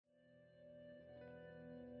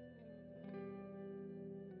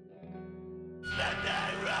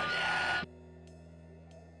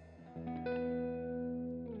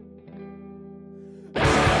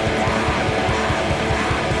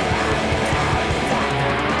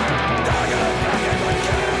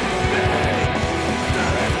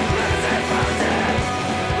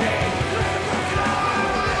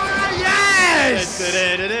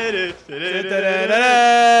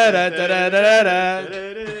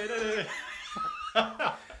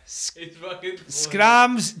It's fucking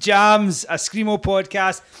Skramz, Jamz, a Screamo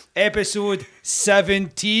podcast, episode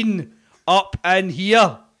 17, up in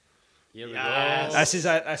here. Here we go. This is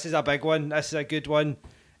a big one. This is a good one.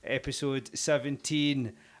 Episode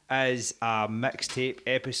 17 is a mixtape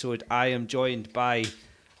episode. I am joined by,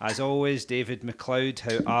 as always, David McLeod.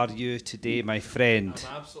 How are you today, my friend?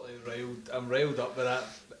 I'm absolutely riled. I'm riled up by that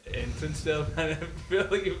entrance there, man. I feel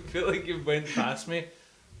like you went past me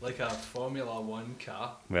like a Formula One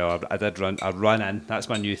car. Well, I did run. I run in. That's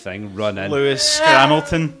my new thing. Run in. Lewis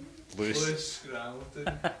Scramilton. Lewis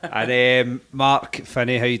Scramilton. And Mark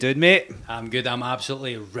Finney, how you doing, mate? I'm good. I'm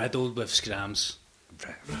absolutely riddled with Skramz.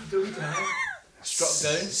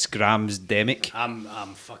 Struck down. Skramzdemic. I'm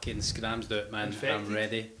fucking Skramzed out, man. Infected. I'm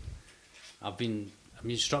ready. I've been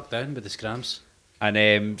struck down with the Skramz.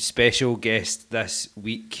 And special guest this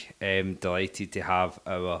week. Delighted to have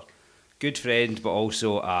our good friend, but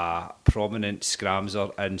also a prominent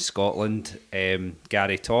Skramzer in Scotland,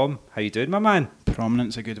 Gary Thom. How you doing, my man?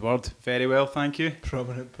 Prominent's a good word. Very well, thank you.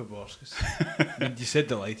 Prominent Paborskas. I mean, you said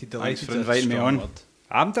delighted. Thanks for is a inviting me strong on. word.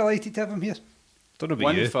 I'm delighted to have him here. Don't know about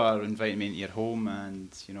One you. for inviting me into your home,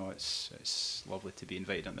 and you know it's lovely to be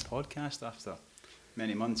invited on the podcast after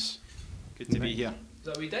many months. Good to be here. Is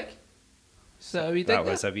that a wee dig? That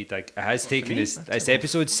was a wee dig. It has taken me? us. It's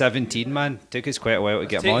episode 17, man. Took us quite a while to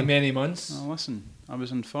get him Taken on. many months. Oh, listen, I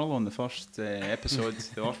was on furlough on the first episode,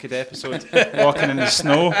 the Orchid episode, walking in the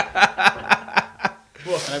snow. And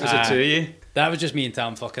it was the two of you. That was just me and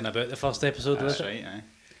Tam fucking about the first episode, That's was it? right, aye.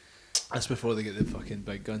 That's before they get the fucking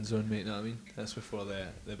big guns on, mate. You know what I mean? That's before the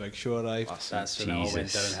big show arrived. Listen, That's when it all went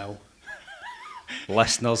Jesus. downhill.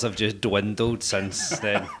 Listeners have just dwindled since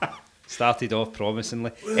then. Started off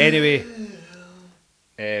promisingly. Anyway,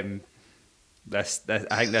 this I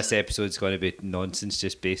think this episode's going to be nonsense,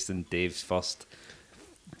 just based on Dave's first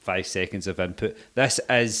 5 seconds of input. This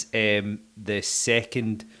is the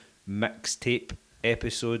second mixtape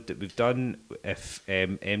episode that we've done. If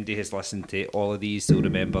MD has listened to all of these, they'll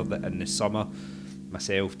remember that in the summer,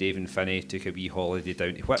 myself, Dave and Finney took a wee holiday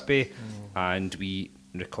down to Whitby, and we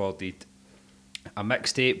recorded a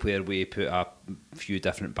mixtape where we put a few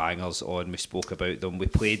different bangers on. We spoke about them. We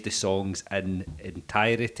played the songs in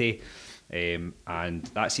entirety, and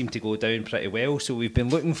that seemed to go down pretty well. So we've been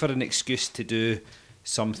looking for an excuse to do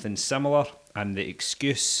something similar, and the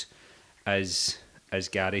excuse is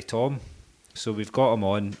Gary Thom. So we've got him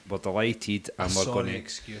on. We're delighted, and we're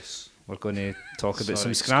going to talk about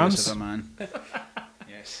some Skramz. man.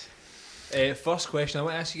 Yes. First question I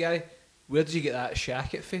want to ask you, Gary. Where did you get that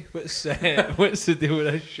shacket for? What's the deal with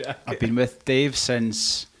this shacket? I've been with Dave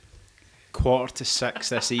since 5:45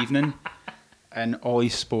 this evening, and all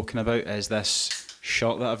he's spoken about is this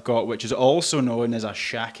shirt that I've got, which is also known as a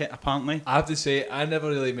shacket, apparently. I have to say, I never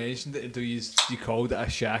really mentioned it until you called it a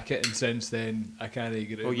shacket, and since then, I can't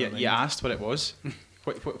agree. Oh, you asked what it was.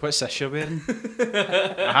 What's this you're wearing?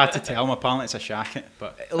 I had to tell him, apparently it's a shacket,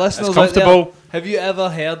 but Listeners it's out there, comfortable. have you ever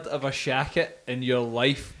heard of a shacket in your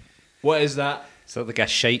life? What is that? It's like a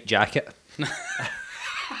shite jacket. A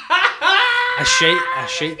shite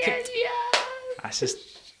kit. That's just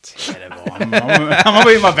terrible. I'm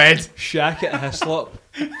away in my bed. Shacket Hislop.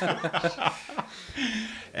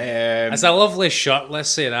 It's a lovely shirt, let's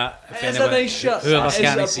say that. If It's a anyone- nice shirt. whoever It's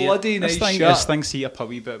can't a see it. bloody nice This shirt. thing's heat up a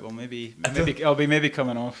wee bit. Well, maybe it'll be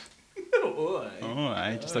coming off. Oh, aye. Oh,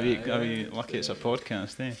 aye. Just a wee lucky it's a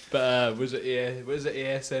podcast, eh? But was it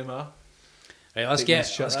ASMR? Right, let's Take get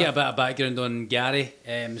this shirt a bit of background on Gary.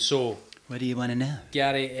 So, What do you want to know?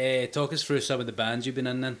 Gary, talk us through some of the bands you've been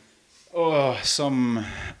in then. Oh, some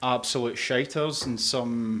absolute shiters and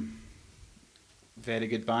some very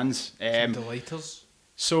good bands. Delighters.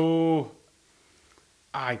 So,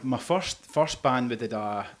 my first band we did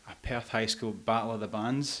a Perth High School Battle of the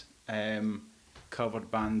Bands. Covered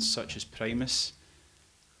bands such as Primus,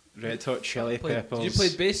 Red Hot Chili Peppers. Did you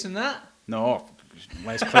play bass in that? No,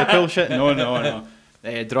 Les Claypool shit. No.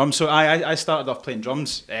 Drums. So I started off playing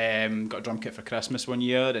drums. Got a drum kit for Christmas one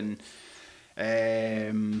year, and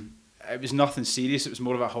it was nothing serious. It was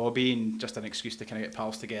more of a hobby and just an excuse to kind of get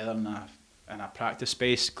pals together in a practice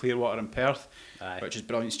space, Clearwater in Perth, Aye. which is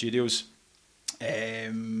brilliant studios.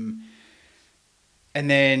 And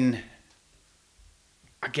then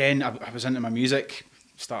again, I was into my music.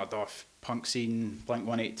 Started off punk scene, Blink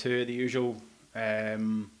 182, the usual.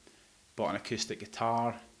 Bought an acoustic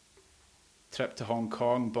guitar. Trip to Hong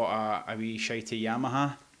Kong, bought a wee shitey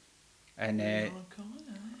Yamaha, and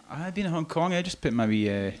I've been in Hong Kong. I just put my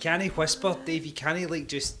wee. Can he whisper, Dave? You can't like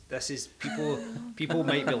just. This is people. People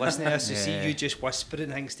might be listening to this to see you just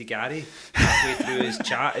whispering things to Gary halfway through his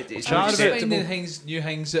chat. It's I'm not just acceptable. finding things, new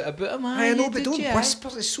things out about him. I know, but don't whisper.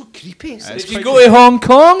 It's so creepy. It's Did you quite go to Hong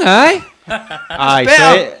Kong, aye?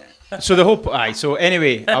 Aye. So the whole. Aye. So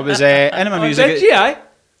anyway, I was into my music. Did you, aye?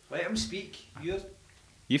 Let him speak.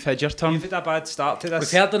 You've had your turn. You've had a bad start to We've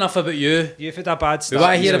this. heard enough about you. You've had a bad We start.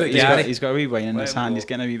 want to hear about Gary. He's got a wee wine in Let his him hand. go. He's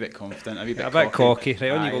getting a wee bit confident, a wee bit cocky.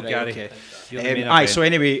 Right, on you go, Aye, Gary. okay. You're the main Aye, event. so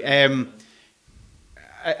anyway,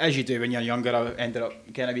 as you do when you're younger, I ended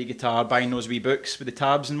up getting a wee guitar, buying those wee books with the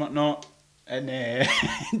tabs and whatnot. And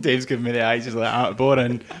Dave's giving me the eyes, he's like,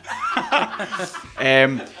 boring.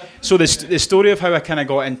 So the story of how I kind of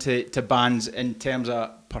got into bands in terms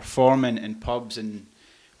of performing in pubs and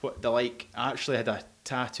what the like, I actually had a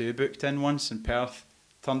tattoo booked in once in Perth.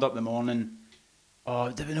 Turned up in the morning. Oh,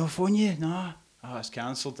 did we not phone you? Nah. Oh, it's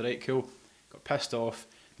cancelled. Right, cool. Got pissed off.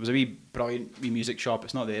 There was a wee brilliant wee music shop.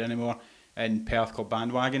 It's not there anymore in Perth called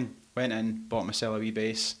Bandwagon. Went in, bought myself a wee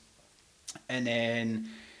bass, and then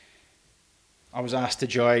I was asked to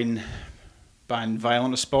join band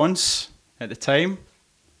Violent Response at the time.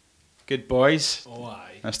 Good boys. Oh,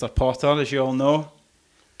 aye. Mr. Potter, as you all know.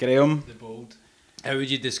 Graham. The bold. How would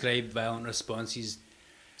you describe Violent Response's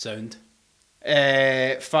sound?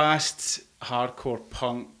 Fast, hardcore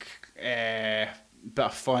punk, bit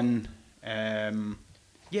of fun.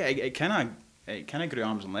 Yeah, it kind of grew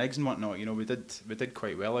arms and legs and whatnot. You know, we did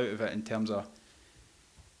quite well out of it in terms of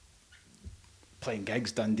playing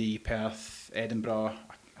gigs, Dundee, Perth, Edinburgh.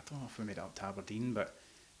 I don't know if we made it up to Aberdeen, but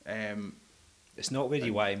It's not where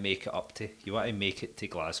you want to make it up to. You want to make it to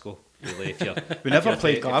Glasgow. Really, if you're, we never if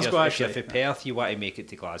played you're, Glasgow, if you're, actually. If you're for Perth, you want to make it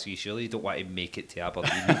to Glasgow. You surely don't want to make it to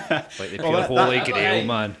Aberdeen. Like the pure Well, holy that- grail, aye.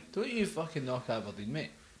 man. Don't you fucking knock Aberdeen, mate.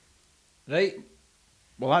 Right?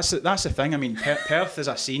 Well, that's the thing. I mean, Perth as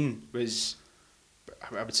a scene was,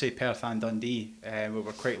 I would say Perth and Dundee. We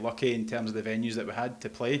were quite lucky in terms of the venues that we had to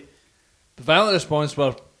play. The Violent Response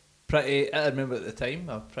were pretty, I remember at the time,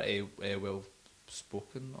 pretty well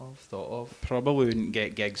spoken of, thought of. Probably wouldn't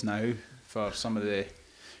get gigs now for some of the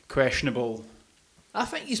questionable. I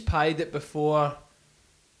think he's pied it before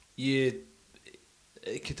you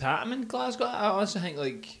could have him in Glasgow. I honestly think,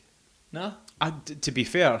 like, no? To be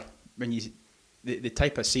fair, when you the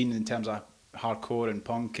type of scene in terms of hardcore and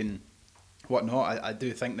punk and whatnot, I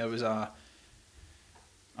do think there was an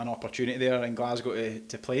opportunity there in Glasgow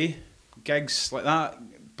to play gigs like that.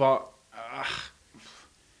 But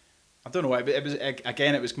I don't know. It was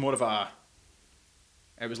again. It was more of a.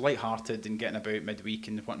 It was light-hearted and getting about midweek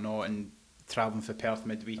and whatnot, and travelling for Perth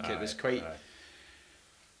midweek. It was quite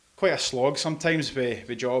a slog sometimes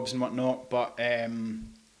with jobs and whatnot. But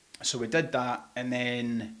so we did that, and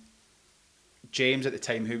then Jamz at the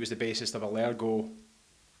time, who was the bassist of Allergo,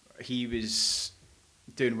 he was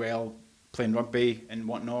doing well playing rugby and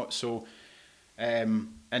whatnot. So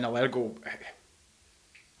and Allergo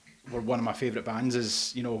were one of my favourite bands.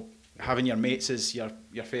 Is, you know, having your mates as your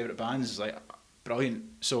favourite bands is like brilliant.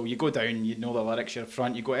 So you go down, you know the lyrics, you're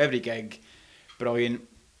front, you go to every gig, brilliant.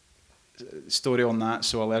 Story on that.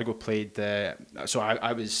 So Allergo played. So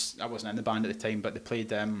I wasn't in the band at the time, but they played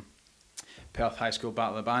Perth High School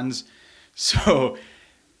Battle of the Bands. So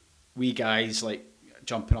we guys like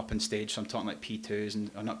jumping up on stage. So I'm talking like P2s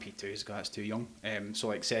and not P2s, God, that's too young. So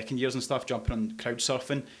like second years and stuff, jumping on crowd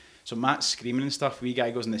surfing. So Matt's screaming and stuff. Wee guy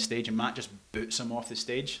goes on the stage and Matt just boots him off the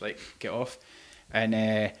stage, like get off. And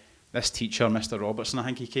this teacher, Mr. Robertson, I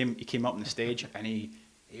think he came up on the stage and he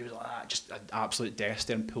was like that, just an absolute death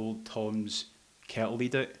stare, and pulled Tom's kettle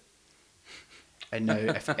lead out. And now,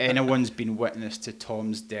 if anyone's been witness to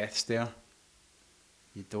Tom's death stare,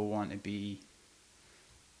 you don't want to be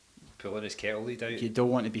Pulling his kettle lead out. You don't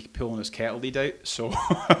want to be pulling his kettle lead out. So,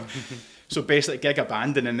 so basically, gig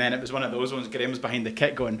abandoned, and then it was one of those ones. Graham's behind the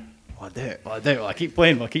kit, going, "Will I do it? Will I do it? Will I keep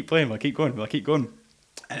playing? Will I keep playing? Will I keep going? Will I keep going?"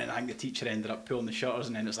 And then I think the teacher ended up pulling the shutters,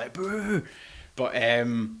 and then it was like, "Boo!" But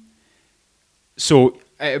so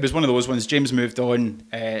it was one of those ones. James moved on.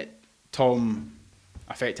 Tom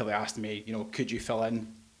effectively asked me, you know, could you fill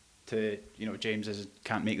in to, you know, James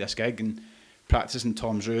can't make this gig, and practice in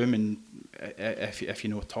Tom's room. And if you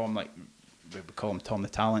know Tom, like we would call him Tom the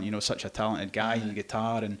Talent, you know, such a talented guy in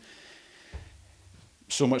guitar, and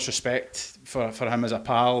so much respect for him as a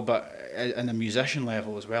pal, but in a musician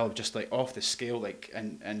level as well, just like off the scale, like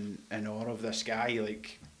in awe of this guy,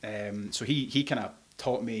 like so he kind of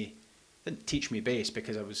taught me, didn't teach me bass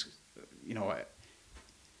because I was, you know,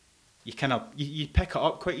 you kind of you pick it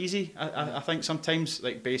up quite easy. I think sometimes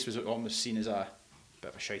like bass was almost seen as a bit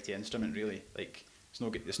of a shitey instrument, really. Like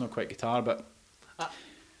it's not quite guitar, but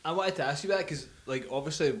I wanted to ask you that because, like,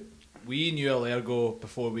 obviously we knew Allergo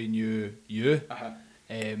before we knew you,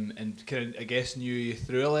 and kind of, I guess, knew you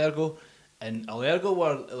through Allergo, and Allergo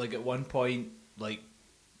were like at one point like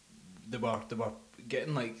they were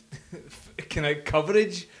getting like kind of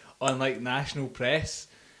coverage on like national press.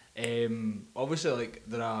 Obviously, like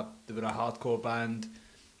they were a hardcore band.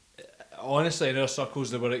 Honestly, in our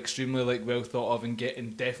circles, they were extremely like well thought of and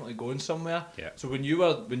definitely going somewhere. Yeah. So when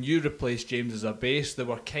you replaced Jamz as a bass, they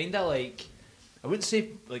were kind of like, I wouldn't say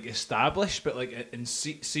like established, but like in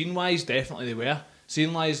scene wise, definitely they were.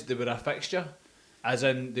 Scene wise, they were a fixture, as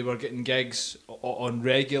in they were getting gigs on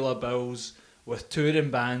regular bills with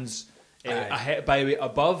touring bands. By the way,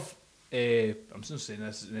 above. I'm just saying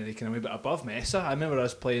this in any kind of way, but above Mesa, I remember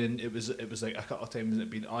us playing. It was like a couple of times it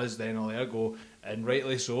been us, then Allergo, and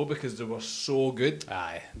rightly so because they were so good.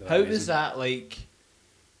 Aye. How was that like?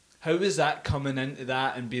 How was that coming into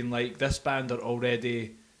that and being like this band are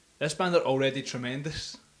already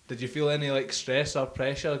tremendous? Did you feel any like stress or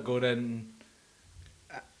pressure going in?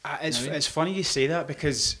 It's funny you say that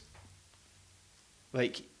because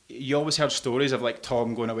like you always heard stories of like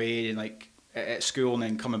Thom going away and like at school and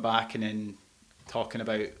then coming back and then talking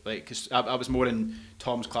about like, because I was more in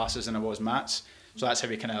Thom's classes than I was Matt's, so that's how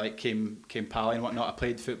we kind of like came pally and whatnot. I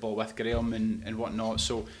played football with Graham and whatnot,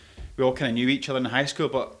 so we all kind of knew each other in high school,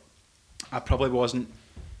 but I probably wasn't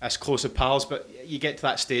as close of pals. But you get to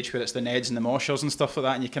that stage where it's the Neds and the Moshers and stuff like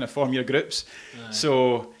that, and you kind of form your groups. Aye.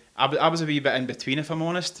 So I was a wee bit in between, if I'm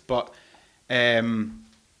honest, but I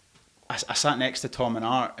sat next to Thom and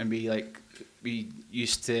Art, and we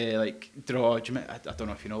used to like draw. I don't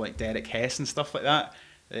know if you know like Derek Hess and stuff like that,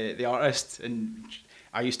 the artist, and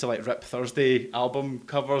I used to like rip Thursday album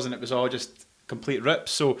covers, and it was all just complete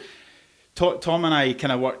rips. So Thom and I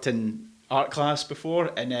kind of worked in art class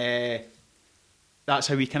before, and that's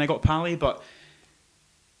how we kind of got pally. But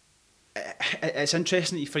it's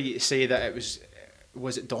interesting for you to say that it was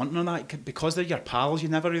it daunting on that, because they're your pals. You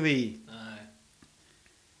never really.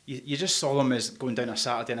 You just saw them as going down a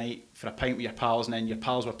Saturday night for a pint with your pals, and then your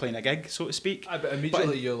pals were playing a gig, so to speak. But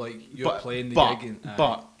immediately you're playing the gig.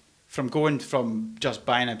 But from going from just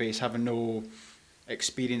buying a bass, having no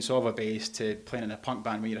experience of a bass, to playing in a punk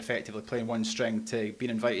band where you're effectively playing one string, to being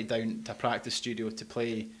invited down to a practice studio to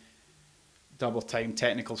play double time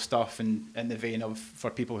technical stuff in the vein of, for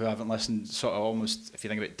people who haven't listened, sort of almost, if you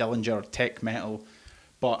think about Dillinger, tech metal.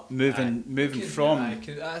 But moving from I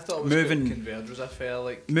thought it was Convergers. I felt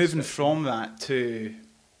like moving from that to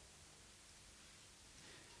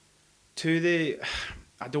the,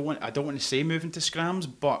 I don't want to say moving to Skramz,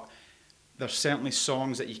 but there's certainly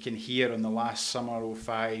songs that you can hear on the last Summer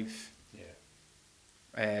 05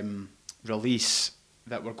 release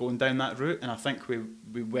that were going down that route, and I think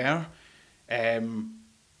we were.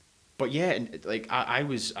 But yeah, like I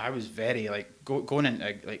was very like going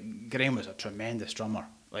into like Graham was a tremendous drummer,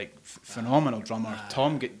 like phenomenal drummer.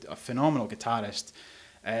 Thom, a phenomenal guitarist.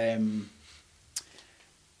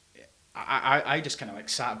 I just kind of like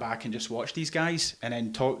sat back and just watched these guys, and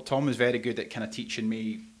then Thom was very good at kind of teaching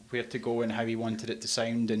me where to go and how he wanted it to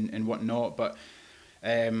sound and whatnot. But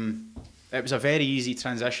it was a very easy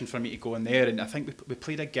transition for me to go in there, and I think we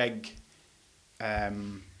played a gig.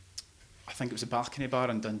 I think it was a balcony bar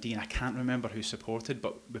in Dundee, and I can't remember who supported,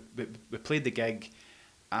 but we played the gig,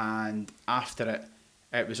 and after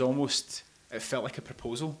it was almost, it felt like a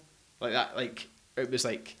proposal, like that. Like it was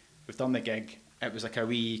like, we've done the gig. It was like a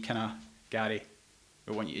wee kind of, Gary,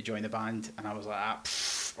 we want you to join the band, and I was like,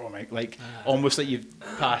 oh my, like almost like you've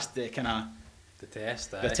passed the kind of the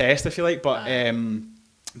test, if you like. But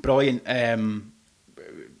brilliant.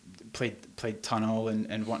 Played Tunnel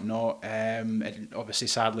and whatnot, and obviously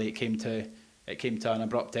sadly it came to an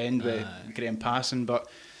abrupt end with Graham passing. But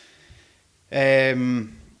yeah,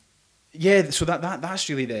 so that's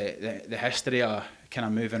really the history of kind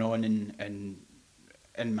of moving on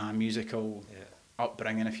in my musical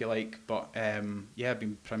upbringing, if you like. But yeah, I've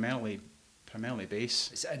been primarily bass.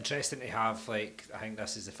 It's interesting to have, like, I think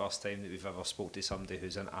this is the first time that we've ever spoke to somebody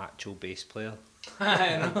who's an actual bass player.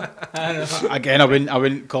 I know. Again, I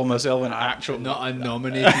wouldn't call myself an actual, not a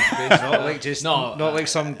nominated bass. not like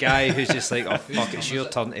some guy who's just like, oh fuck, it's your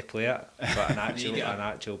turn to play it, but an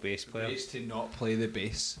actual bass player. Raised to not play the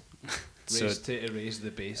bass. Raised to erase the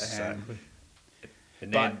bass. Exactly.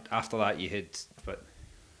 And then after that you had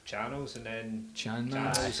Channels, and then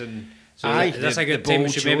Channels and. So that's a good time. We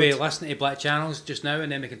should maybe listen to Black Channels just now,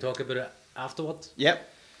 and then we can talk about it afterwards. Yep,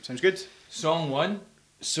 sounds good. Song 1.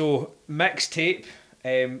 So mixtape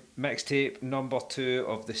number 2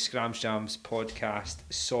 of the Skramz Jamz podcast.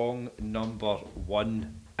 Song number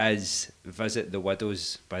 1 is "Visit the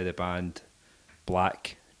Widows" by the band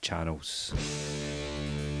Black Channels.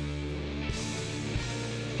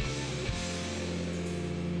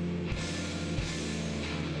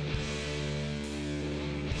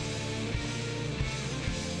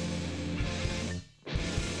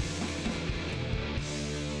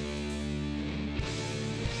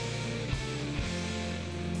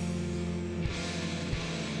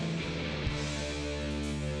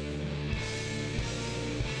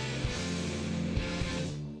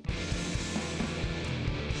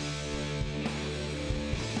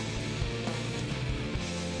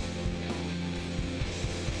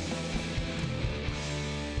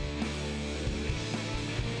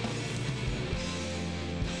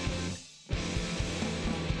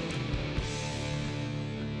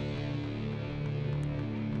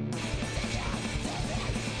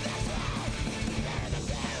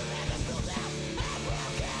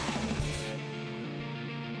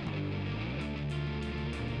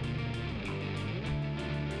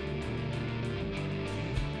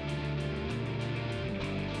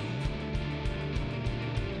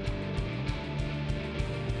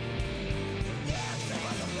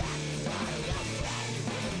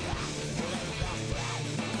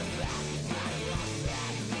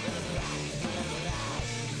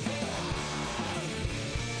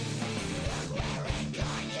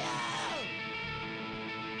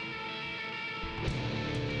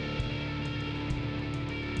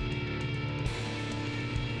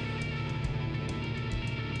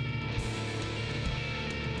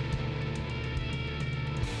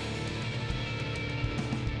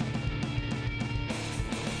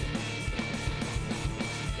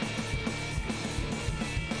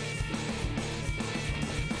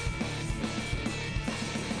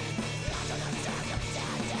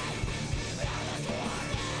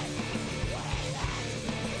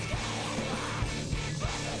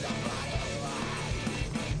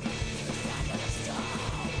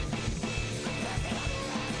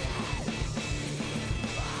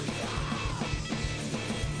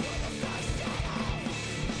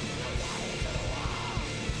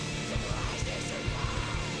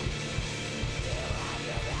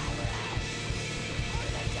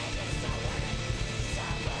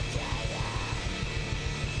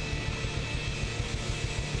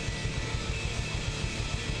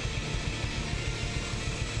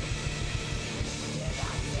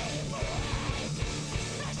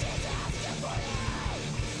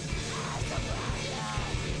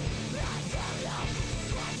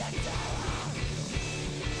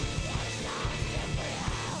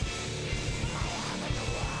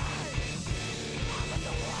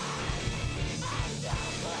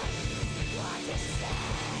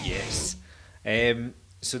 Yes.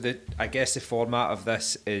 So I guess the format of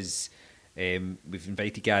this is we've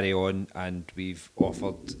invited Gary on and we've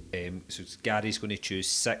offered. So Gary's going to choose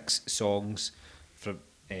 6 songs for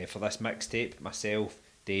this mixtape. Myself,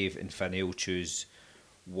 Dave, and Finney will choose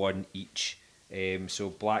 1 each. So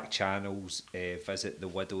Black Channels, Visit the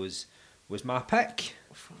Widows was my pick.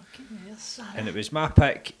 Fucking yes. And it was my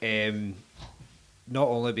pick. Not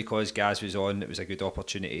only because Gaz was on, it was a good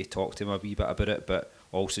opportunity to talk to him a wee bit about it, but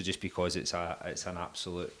also just because it's an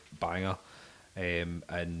absolute banger,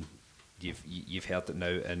 and you've heard it now,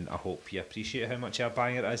 and I hope you appreciate how much a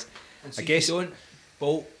banger it is. And I guess if you don't,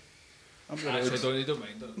 Bolt. Actually, You don't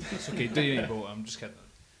mind. It's okay. Do you need Bolt? I'm just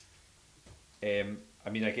kidding. I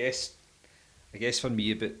mean, I guess for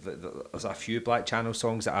me, but there's a few Black Channel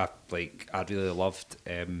songs that I really loved.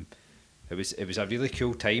 It was a really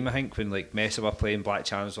cool time, I think, when like Mesa were playing, Black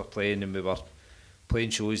Channels were playing, and we were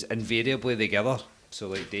playing shows invariably together. So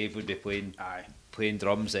like Dave would be playing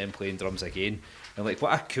drums, then playing drums again, and like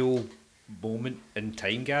what a cool moment in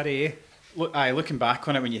time, Gary. Eh? Looking back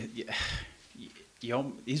on it, when you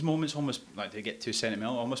these moments almost, like, they get too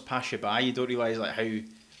sentimental, almost pass you by. You don't realise like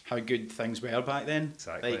how good things were back then.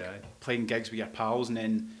 Exactly. Like playing gigs with your pals, and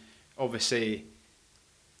then obviously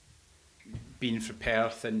being from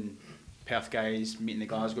Perth and Perth guys meeting the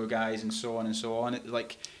Glasgow guys and so on and so on. It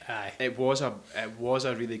was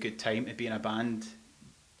a really good time to be in a band,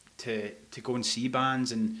 to go and see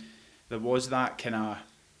bands, and there was that kind of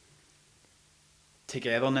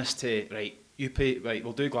togetherness to, right, you play, right,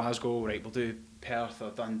 we'll do Glasgow, right, we'll do Perth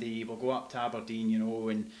or Dundee, we'll go up to Aberdeen, you know,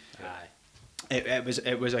 and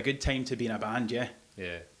it was a good time to be in a band, yeah.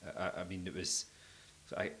 Yeah, I mean, it was,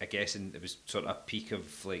 I guess, and it was sort of a peak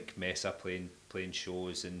of like Mesa playing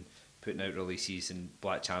shows and putting out releases, and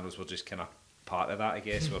Black Channels were just kind of part of that, I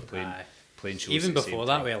guess. We're playing shows even at the before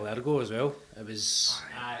same that time. with Allergo as well. It was.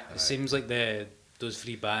 It seems like those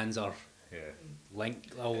 3 bands are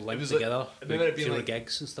linked was together. Like, I remember it being through like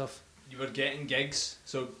gigs and stuff. You were getting gigs,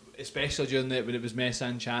 so especially during when it was Mess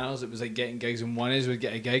and Channels, it was like getting gigs, and one is we'd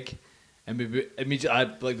get a gig, and we immediately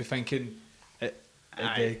I'd like be thinking,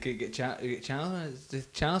 get Channels, the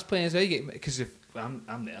Channels playing as well, because if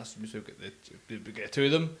I'm there, so we get two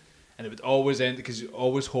of them, and it would always end because you're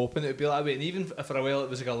always hoping it would be that way, and even for a while it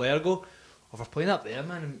was like Allergo, if we're playing up there,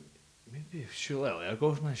 man, maybe surely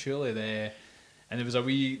Allergo, man, surely the. And there was a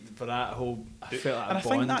wee for that whole. I felt like a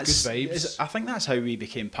bond, good vibes. I think that's how we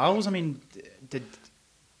became pals. I mean, did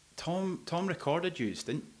Tom recorded yous,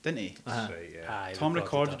 didn't he? Uh-huh. Right, yeah. Tom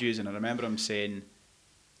recorded yous, and I remember him saying,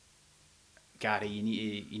 "Gary, you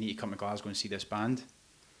need to come to Glasgow and see this band."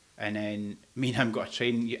 And then me and him got a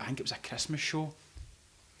train. I think it was a Christmas show.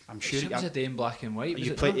 I'm sure it was a day in black and white.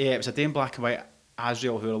 Yeah, it was a day in black and white.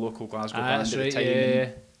 Azrael, who are a local Glasgow band at the time. Yeah.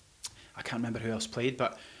 I can't remember who else played,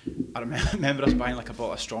 but I remember us buying like a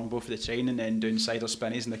bottle of Strongbow for the train and then doing cider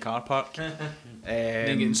spinnies in the car park.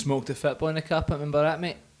 Then getting smoked a football in the car park. Remember that,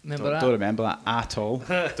 mate? Don't remember that at all.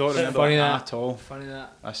 Don't remember Funny that at all. Funny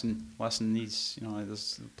that. Listen. These,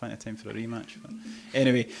 there's plenty of time for a rematch. But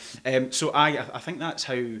anyway, so I think that's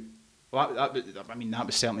how. Well, that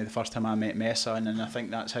was certainly the first time I met Mesa, and I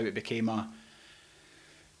think that's how it became a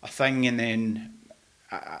thing. And then,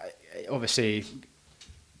 obviously,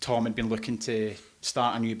 Tom had been looking to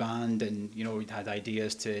start a new band, and we'd had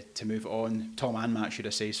ideas to move it on. Tom and Matt, should I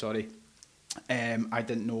say? Sorry. I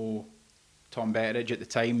didn't know Tom Betteridge at the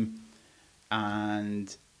time,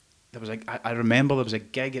 and there was I remember there was a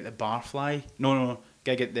gig at the Barfly.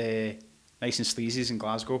 Gig at the Nice and Sleazy's in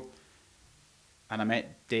Glasgow, and I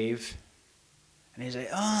met Dave, and he's like,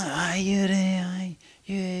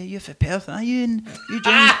 you're for Perth, are you? You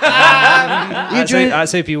joined.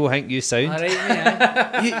 That's how people think you sound. All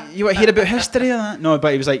right, mate. You want to hear about history or that? No,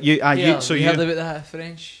 but he was like, you heard about that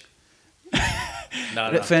French?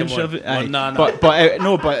 No, French. But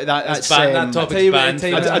that's that topic's banned.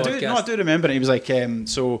 I do remember. And he was like,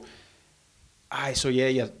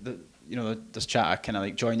 this chat of kind of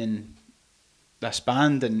like joining this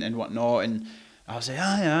band and whatnot, and I was like,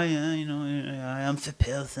 I am for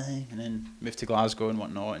Perth, and then moved to Glasgow and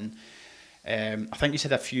whatnot, and I think you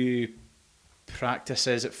said a few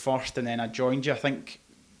practices at first, and then I joined you. I think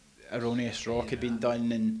Erroneous Rock had been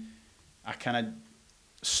done, and I kind of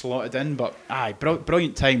slotted in, but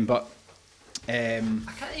brilliant time. But I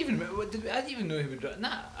can't even remember. I didn't even know who would.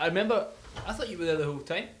 I remember. I thought you were there the whole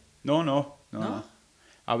time. No.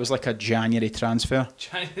 I was like a January transfer.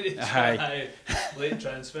 Late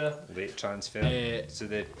transfer. So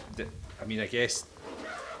I guess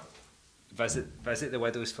visit the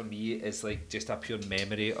Widows for me is like just a pure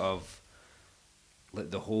memory of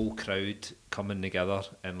like the whole crowd coming together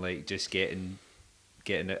and like just getting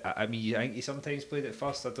it. I mean, I think you sometimes played it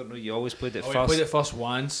first. I don't know. You always played it first. We played it first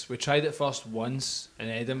once. We tried it first once in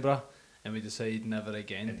Edinburgh, and we decided never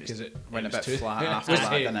again because it went a bit too flat after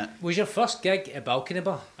that, didn't it? Was your first gig at Balcony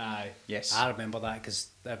Bar? Aye. Yes. I remember that because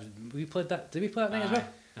we played that. Did we play that night as well?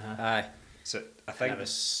 Uh-huh. Aye. So I think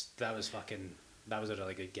that was a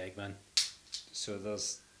really good gig, man. So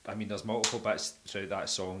there's multiple bits throughout that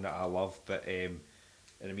song that I love, but and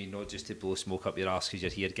I mean not just to blow smoke up your arse because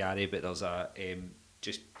you're here, Gary, but there's a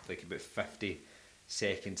just like about 50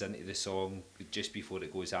 seconds into the song, just before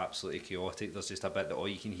it goes absolutely chaotic, there's just a bit that all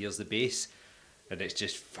you can hear is the bass, and it's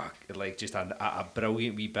just just a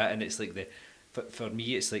brilliant wee bit, and it's like for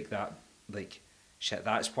me it's like that, like shit,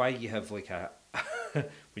 that's why you have like a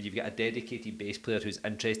when you've got a dedicated bass player who's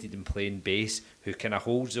interested in playing bass, who kind of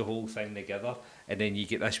holds the whole thing together, and then you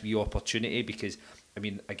get this wee opportunity, because I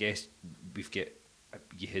mean I guess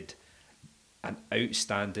you had an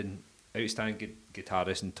outstanding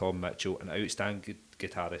guitarist in Tom Mitchell, an outstanding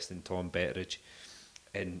guitarist in Tom Betteridge,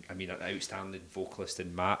 and I mean an outstanding vocalist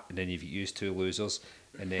in Matt, and then you've used two losers,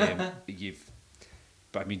 and you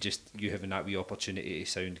having that wee opportunity to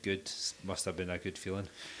sound good must have been a good feeling.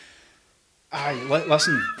 Aye,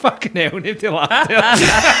 listen. Fucking hell, nobody laughed there.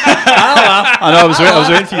 I know, I was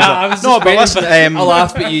waiting for you. I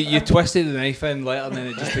laughed, but you twisted the knife in later, and then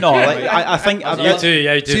it just no, like, I think you two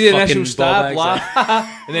see the initial stab, laugh,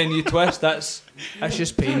 and then you twist. That's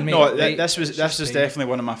just pain, mate. No, this was definitely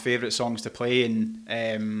one of my favourite songs to play,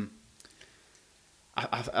 and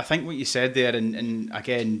I think what you said there, and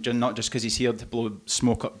again, not just because he's here to blow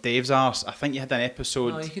smoke up Dave's arse. I think you had an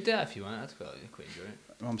episode. No, you could do that if you want. I'd quite enjoy it.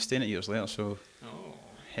 Well, I'm staying at yours later, so. Oh.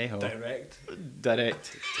 Hey ho. Direct.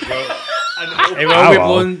 He will be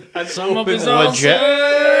blown some of his arse. Legit.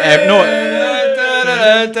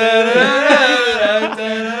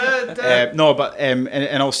 No, but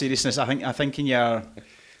in all seriousness, I think in your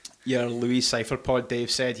Louise Cypher pod,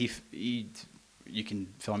 Dave said you can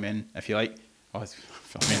fill me in if you like. I mean,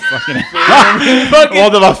 fucking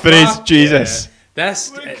Lord of our phrase, Jesus.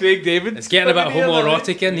 This Craig David. It's getting a bit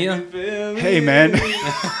homoerotic in here. Hey man.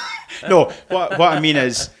 No, what I mean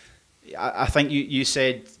is, I think you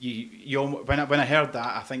said when I heard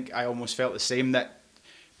that, I think I almost felt the same, that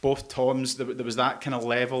both Toms, there was that kind of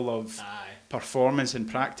level of performance and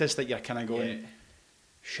practice that you're kind of going,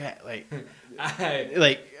 shit,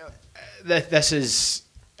 this is,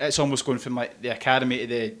 it's almost going from like the academy to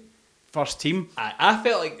the first team. I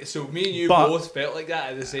felt like, so me and you both felt like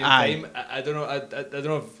that at the same time. I don't know. I don't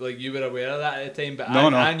know if like you were aware of that at the time, but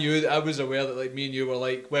I knew, I was aware that like me and you were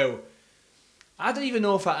like, well, I don't even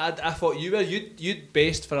know if I thought you'd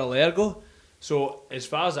based for Allergo. So as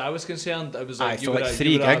far as I was concerned, I was like, you were like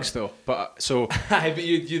 3 gigs though. But so but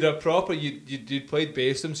you'd a proper, you'd played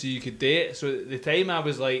bass them, so you could date. So at the time I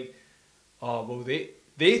was like, oh well,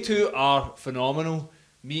 they two are phenomenal.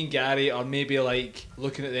 Me and Gary are maybe like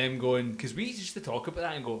looking at them going, because we used to talk about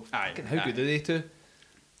that and go, fucking how good are they two?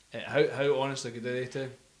 How honestly good are they two?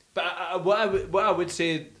 But what I would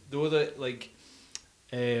say though, that like,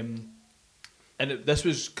 this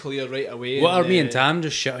was clear right away. What are me and Tam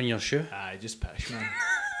just shit on your shoe? Just pish, man.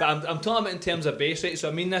 But I'm talking about in terms of bass, right? So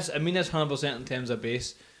I mean this 100% in terms of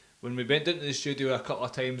bass. When we went into the studio a couple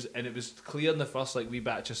of times, and it was clear in the first like wee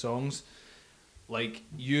batch of songs, like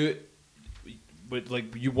you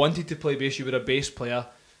wanted to play bass, you were a bass player,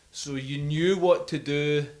 so you knew what to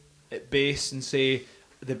do at bass and say,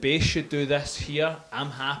 the bass should do this here, I'm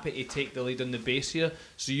happy to take the lead on the bass here.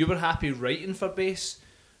 So you were happy writing for bass,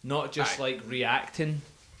 not just like reacting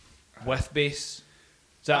with bass.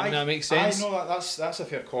 Does that make sense? I know that's a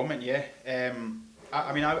fair comment, yeah.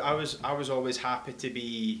 I mean, I was always happy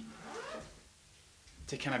to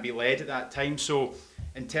kind of be led at that time. So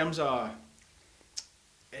in terms of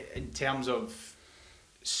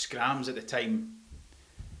Skramz at the time,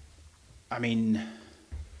 I mean,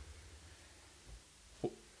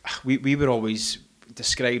 we were always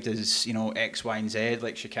described as, you know, X, Y, and Z,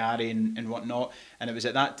 like Shikari and whatnot. And it was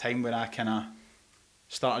at that time where I kind of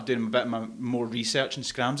started doing a bit more research in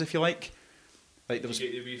Skramz, if you like. Like there was.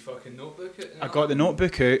 Did you get the wee fucking notebook out? I got the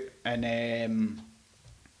notebook out and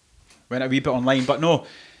went a wee bit online, but no.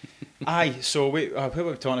 So wait, what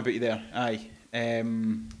were we talking about you there?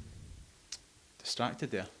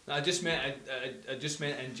 Distracted there. I just meant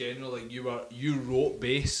in general, like you wrote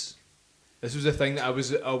bass. This was the thing that I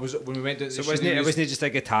was when we went to the studio. So it wasn't just a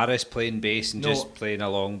guitarist playing bass and just playing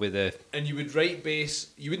along with the. And you would write bass.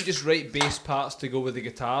 You wouldn't just write bass parts to go with the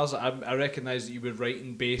guitars. I recognised that you were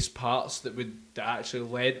writing bass parts that actually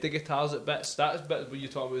led the guitars at bits. That bit what you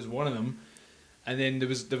talked about was one of them. And then there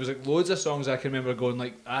was like loads of songs I can remember going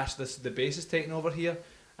like, Ash, the bass is taking over here.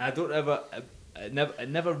 And I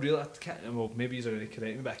never really. Well, maybe you're going to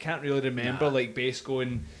correct me, but I can't really remember like bass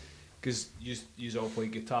going, because you all play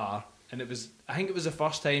guitar. And I think it was the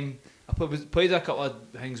first time I played a couple of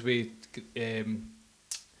things with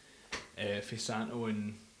Fisanto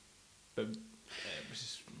and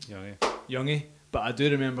Youngie. But I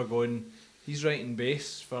do remember going, he's writing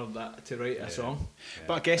bass for that to write a song. Yeah.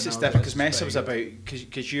 But I guess it's different because Mesa was about,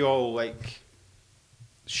 because you all like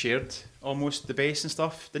shared almost the bass and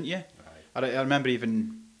stuff, didn't you? Right. I remember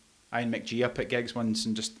even Ian McGee up at gigs once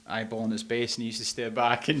and just eyeballing his bass, and he used to stare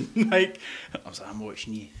back and like, I was like, I'm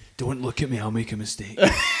watching you. Don't look at me, I'll make a mistake.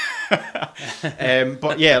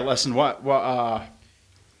 But yeah, listen, what a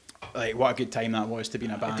good time that was to be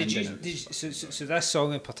in a band. So this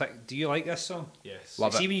song in particular, do you like this song? Yes.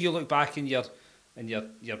 Love it. See, when you look back in your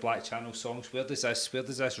Black Channel songs, where does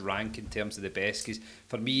this rank in terms of the best? Because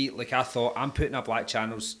for me, like, I thought I'm putting a Black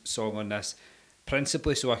Channel's song on this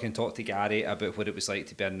principally so I can talk to Gary about what it was like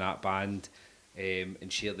to be in that band, and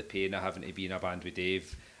share the pain of having to be in a band with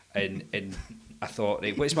Dave. And I thought,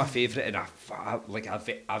 right, what's my favourite? And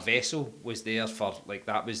a vessel was there for, like,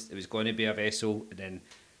 it was going to be a vessel. And then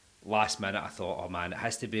last minute I thought, oh man, it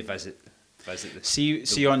has to be visit the.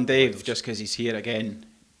 See on Dave, just because he's here again.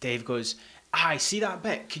 Dave goes, I see that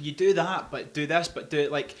bit. Can you do that? But do this. But do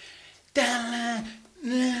it like,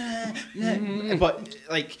 but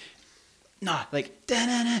like. Nah, like,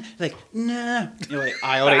 like, nah. You're like,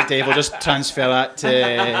 aye, alright, Dave, we'll just transfer that to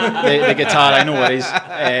the guitar, no worries.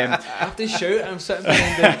 I have to shout, I'm sitting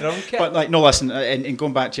behind the drum kit. But, like, no, listen, and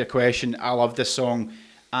going back to your question, I love this song,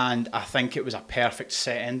 and I think it was a perfect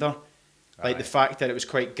set ender. Like, the fact that it was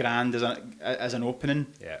quite grand as an opening.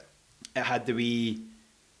 Yeah. It had the wee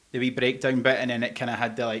breakdown bit, and then it kind of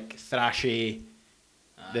had the, like, thrashy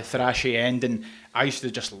end, and I used to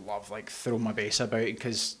just love, like, throw my bass about,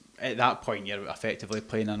 because at that point you're effectively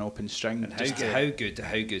playing an open string. And how good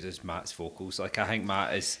is Matt's vocals? Like, I think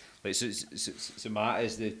Matt is Like so Matt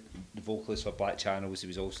is the vocalist for Black Channels. He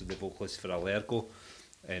was also the vocalist for Allergo,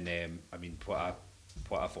 and I mean, what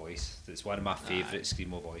a voice! It's one of my favourite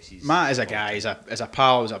screamo voices. Matt is a guy, as a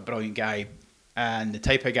pal, is a brilliant guy, and the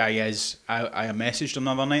type of guy is. I messaged him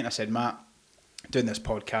the other night and I said, Matt, doing this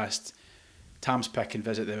podcast, Tam's Pick and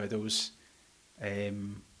Visit the Widows. I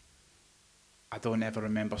don't ever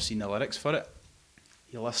remember seeing the lyrics for it.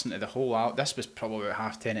 You listen to the whole album. This was probably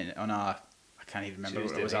about 10:30 on I can't even remember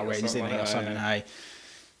what it was, a Wednesday night or something.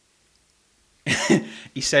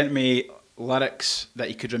 He sent me lyrics that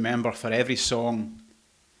he could remember for every song.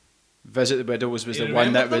 Visit the Widows was the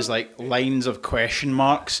one that was like lines of question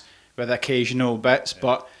marks with occasional bits,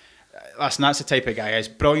 but that's the type of guy. He's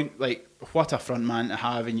brilliant. Like, what a front man to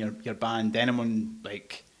have in your band. Anyone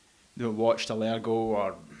like who watched Allergo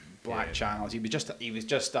or Black Channels, he was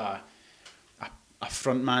just a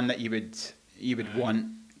front man that you would want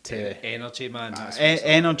to energy, man.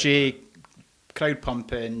 Energy, crowd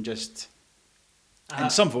pumping, just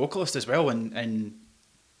and some vocalist as well, and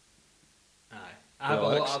I have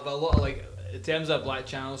a lot of, like, in terms of Black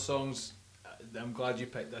Channel songs. I'm glad you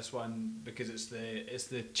picked this one because it's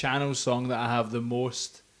the Channel song that I have the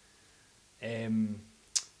most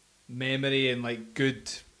memory and like good,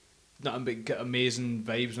 nothing but amazing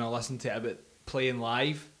vibes when I listen to it about playing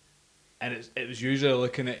live, and it was usually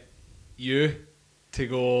looking at you to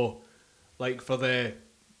go like for the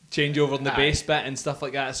changeover in the bass bit and stuff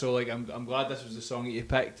like that. So like I'm glad this was the song that you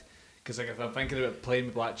picked. Because like if I'm thinking about playing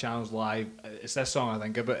with Black Channels live, it's this song I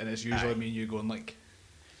think about, and it's usually me and you going like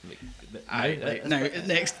now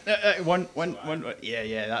next one.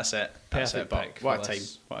 Yeah, that's it. Perfect pick. What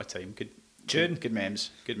a time. Good tune. Good memes.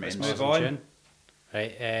 Let's move on.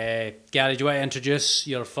 Right, Gary, do you want to introduce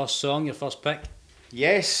your first song, your first pick?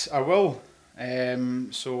 Yes, I will.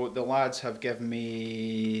 So the lads have given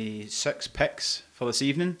me 6 picks for this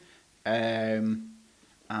evening, and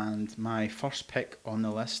my first pick on the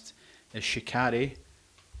list is Shikari,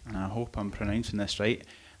 and I hope I'm pronouncing this right,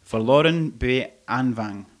 for Lauren B.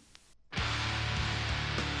 Anvang.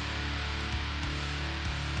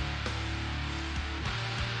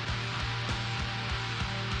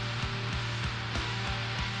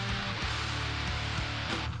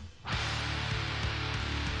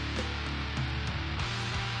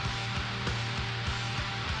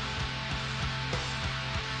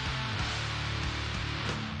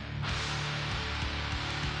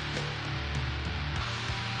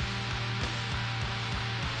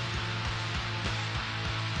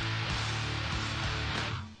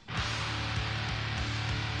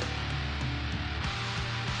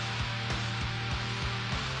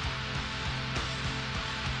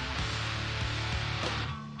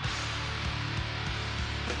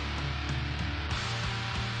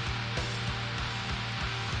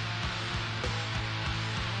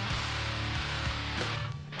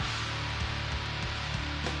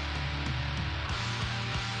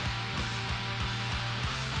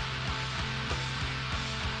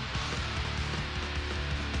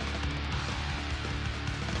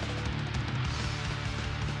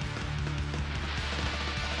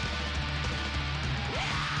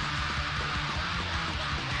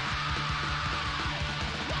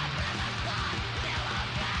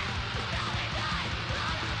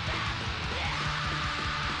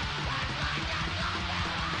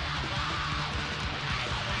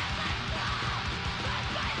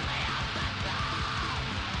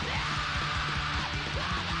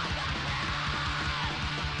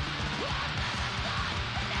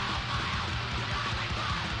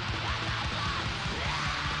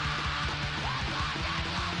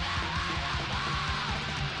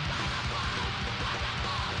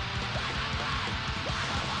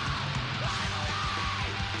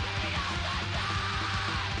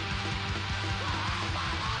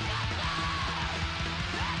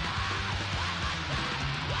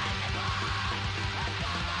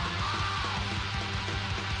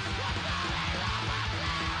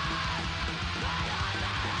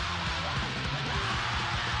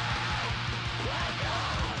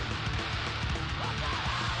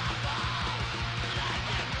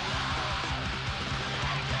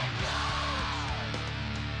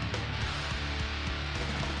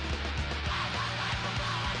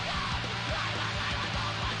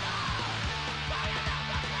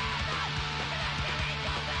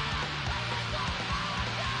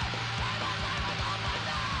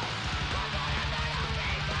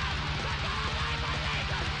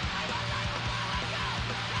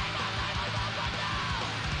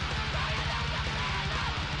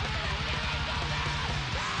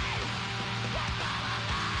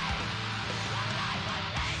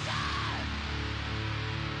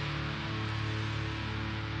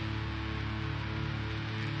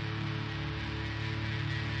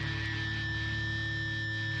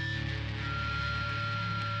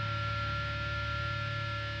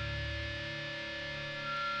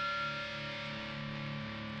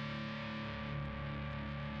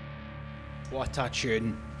 What a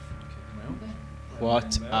tune.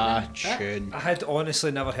 What a tune. I had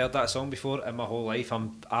honestly never heard that song before in my whole life.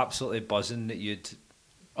 I'm absolutely buzzing that you'd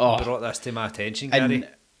brought this to my attention, Gary. And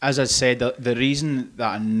as I said, the reason that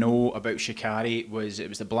I know about Shikari was it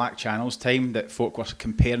was the Black Channel's time that folk were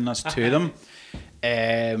comparing us to them.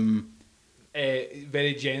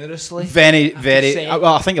 Very generously. Very.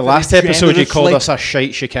 Well, I think the last episode you called us a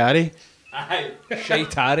shite Shikari. Aye,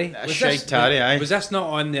 Shite-Tari. Aye. Was this not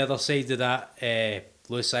on the other side of that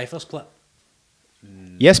Loose Cypher split?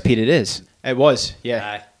 Yes, Pete, it is. It was, yeah.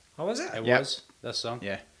 Aye. How was it? It was, this song.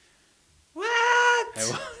 Yeah. What? It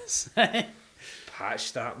was.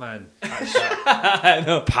 Patch that, man. Patch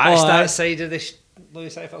that. Patch that side of the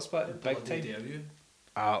Louis Cypher split. Big time.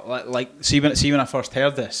 See when I first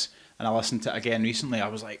heard this and I listened to it again recently, I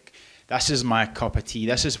was like, this is my cup of tea.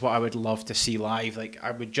 This is what I would love to see live. Like,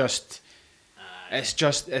 I would just...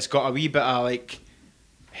 It's got a wee bit of, like,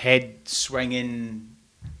 head swinging,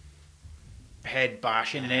 head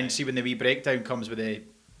bashing, and then see when the wee breakdown comes with the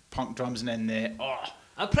punk drums and then the...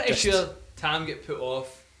 I'm pretty sure Tam you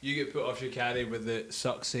get put off Shikari with the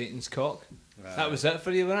Suck Satan's Cock. Right. That was it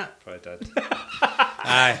for you, wasn't it? Probably did.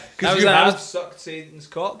 Aye. Because you have sucked Satan's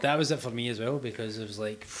cock. That was it for me as well, because it was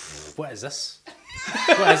like, what is this?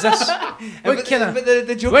 What is this?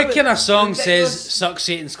 What kind of song says "suck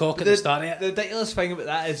Satan's cock" at the start of it? The ridiculous thing about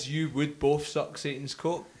that is you would both suck Satan's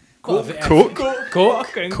cock. Coca-Cola.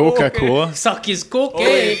 Suck his cock,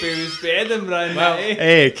 eh? It was bedding round that, eh?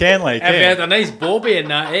 Hey, Ken, like, if you had a nice bobby in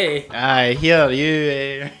that, eh? Aye, here you,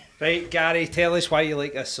 eh? Right, Gary, tell us why you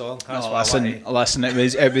like this song. Listen,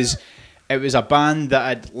 it was a band that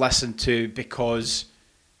I'd listened to because,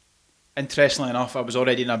 interestingly enough, I was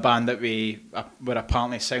already in a band that we were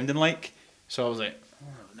apparently sounding like. So I was like,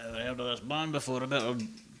 I've never heard of this band before. A bit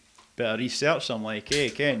of research. So I'm like,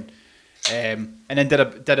 hey, Ken, and then did a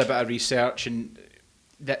bit of research, and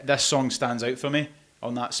this song stands out for me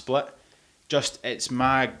on that split. Just it's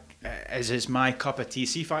my cup of tea.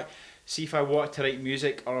 See if I wanted to write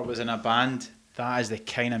music or was in a band, that is the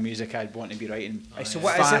kind of music I'd want to be writing. So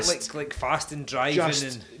what is it like fast and driving?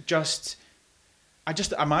 I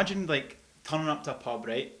just imagine like turning up to a pub,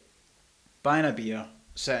 right, buying a beer,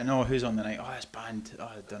 sitting, who's on the night? This band,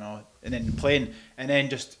 I don't know, and then playing, and then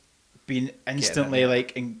just being instantly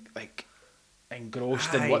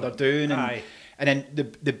engrossed in what they're doing, and then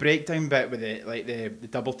the breakdown bit with the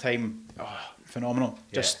double time, phenomenal.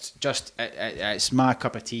 Yeah. It's my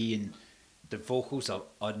cup of tea, and the vocals are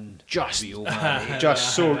unreal, man.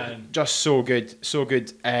 just so good.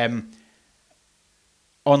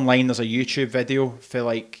 Online there's a YouTube video for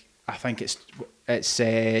I think it's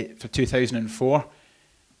for 2004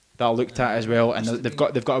 that I looked at as well, and they've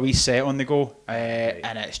got a wee set on the go,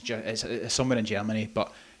 and it's somewhere in Germany,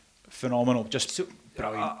 but phenomenal, just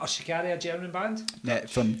brilliant. Are Shikari a German band?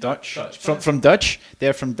 From Dutch. From Dutch.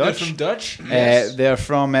 They're from Dutch. They're from Dutch. Yes. They're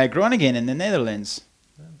from Groningen in the Netherlands.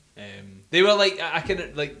 They were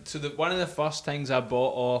one of the first things I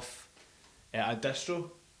bought off a distro,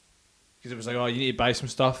 because it was like, you need to buy some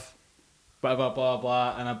stuff, whatever, blah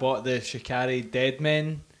blah, and I bought the Shikari Dead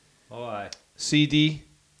Men CD,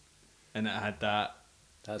 and it had that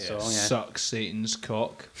song, Suck Satan's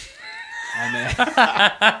Cock. And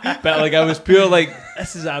but I was pure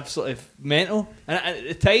this is absolutely mental. And at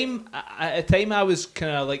the time I was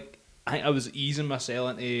kind of I think I was easing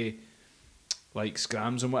myself into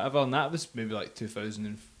Skramz and whatever, and that was maybe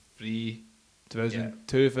 2003,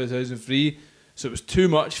 2003. So it was too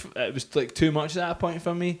much. It was too much at that point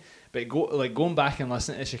for me. But going back and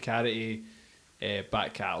listening to Shikari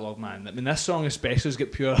back catalogue, man. I mean, this song especially has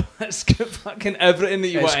got pure. It's got fucking everything that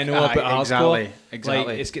you want to know about hardcore.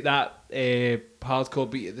 Exactly. It's got that hardcore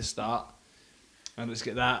beat at the start, and it's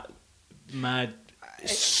got that mad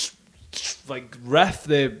riff,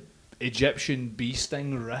 the Egyptian bee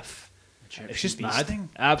sting riff. It's just mad.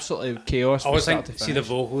 Absolutely chaos. I always think see the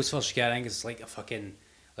vocals for Shikari, I think it's like a fucking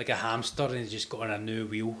a hamster, and he's just got on a new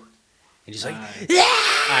wheel. And he's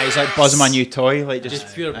he's like buzzing my new toy,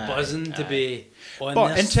 just pure buzzing to be on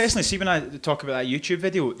But this. interestingly, see when I talk about that YouTube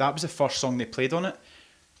video, that was the first song they played on it.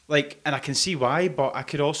 And I can see why, but I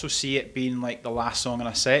could also see it being the last song in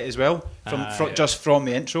a set as well, just from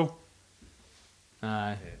the intro.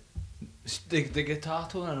 Aye. The guitar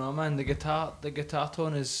tone, I know, man. The guitar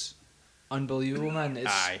tone is unbelievable, man.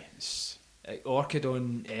 It's like Orchid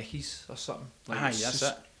on Echis or something. That's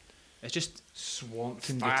it. It's just swamped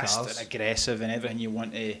in fast guitars and aggressive and everything you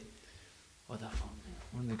want to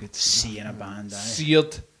see in a band.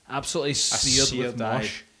 Seared, absolutely seared with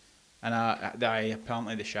mosh. And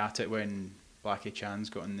apparently they shat it when Blackie Chan's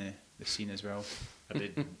got in the scene as well. Are they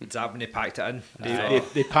zapping they packed it in?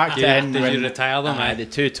 They packed it in. Did when, you retire them? the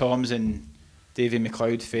two Toms and Davy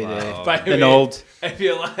McLeod for By the the way, Nald. If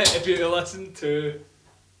you listen to,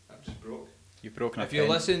 I'm just broke. You've broken a If you pen.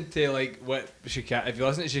 listen to like what if you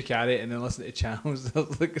listen to Shikari and then listen to Channels,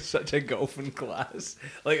 there's like such a golfing class.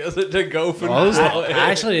 Like there's such a golfing.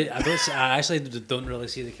 I actually don't really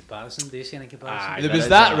see the comparison. Do you see any comparison? There was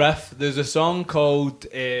that riff. There's a song called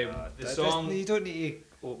the song. You don't need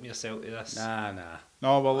to open yourself to this. Nah.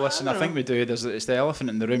 No, well, listen, I think we do. It's the elephant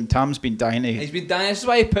in the room. Tam's been dying to... He's been dying. This is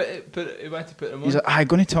why he wanted to put him on. He's like, I'm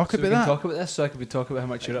going to talk so about we can that. talk about this, so I could be talking about how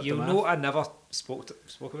much you're up to You math. know, I never spoke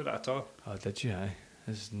about it at all. Oh, did you?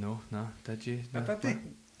 No. Did you? No.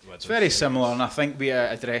 It's very similar, and I think we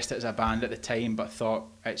addressed it as a band at the time, but thought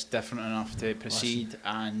it's different enough to proceed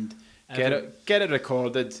and get it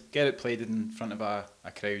recorded, get it played in front of a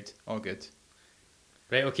crowd. All good.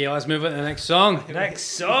 Right, okay, let's move on to the next song. Next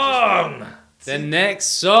song! The next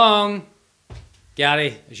song,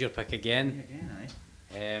 Gary, is your pick again.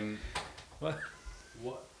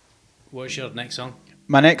 What's your next song?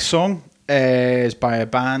 My next song is by a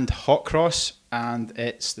band, Hot Cross, and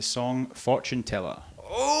it's the song Fortune Teller.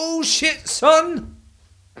 Oh shit, son!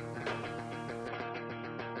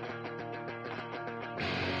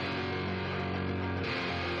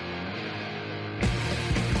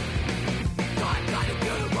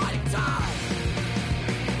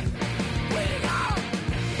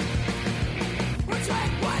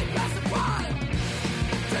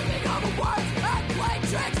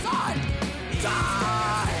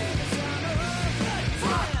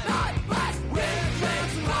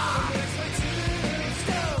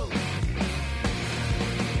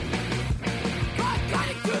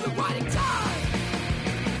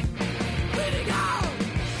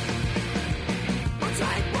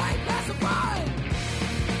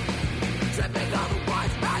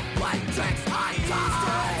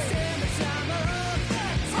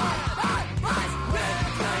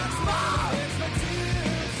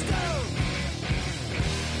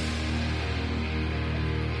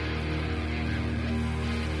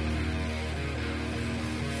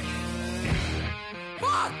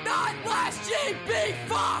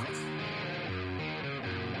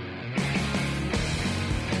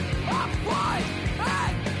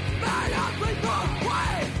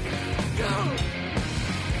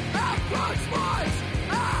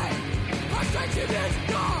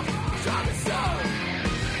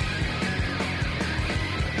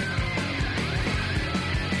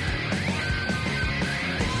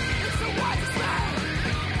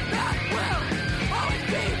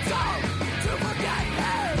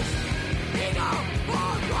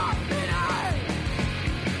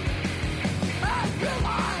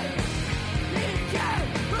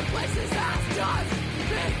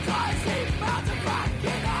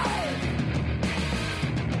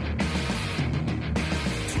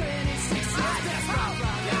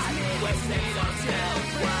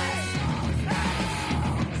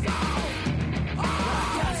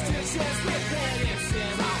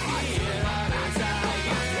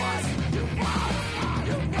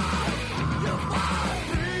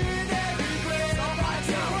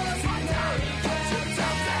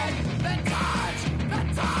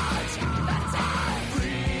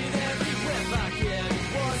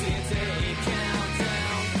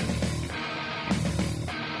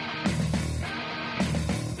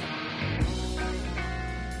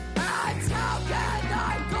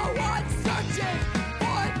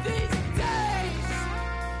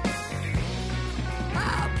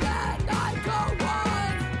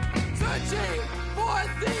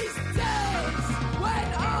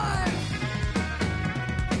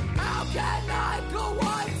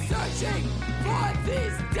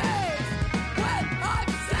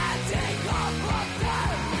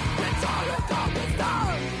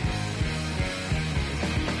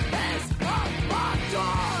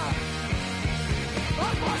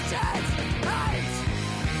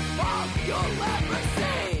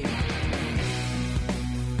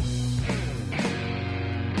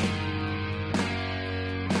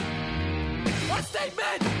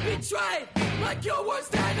 Betrayed like your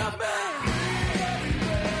worst enemy.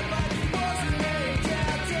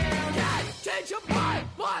 Can't change your mind,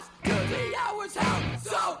 lost to the hours held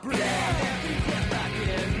so brief.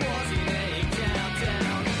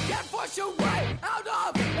 Can't force your way out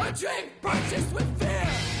of a dream purchased with fear.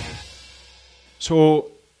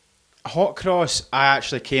 So, Hot Cross, I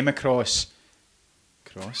actually came across.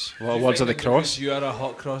 Cross? What words are the cross? You are a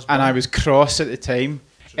Hot Cross And band? I was cross at the time.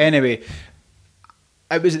 Anyway,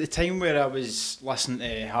 it was at the time where I was listening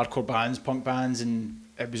to hardcore bands, punk bands, and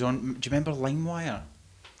it was on. Do you remember LimeWire?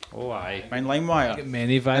 Oh, aye. Mine LimeWire. Get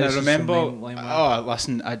many And I viruses remember, from LimeWire. oh,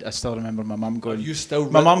 listen, I still remember my mum going, You still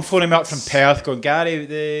my mum phoning me up from Perth going, Gary,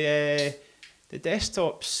 the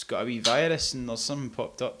desktop's got a wee virus and there's something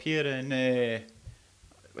popped up here and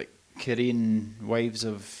like Korean wives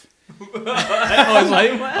of...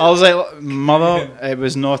 I was like, mother, it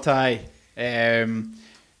was not I.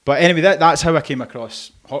 But anyway, that's how I came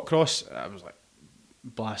across Hot Cross. I was like,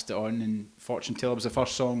 blast it on, and Fortune Teller was the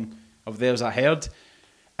first song of theirs I heard.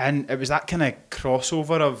 And it was that kind of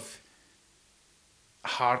crossover of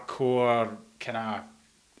hardcore kind of...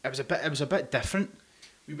 It was a bit different.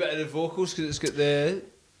 We bit of the vocals because it's got the...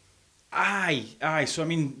 Aye. So I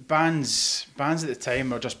mean, bands at the time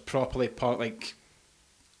were just properly part like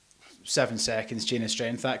 7 Seconds, Chain of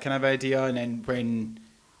Strength, that kind of idea. And then when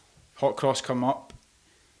Hot Cross come up,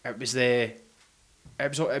 it was the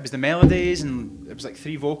melodies, and it was like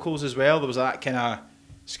 3 vocals as well. There was that kind of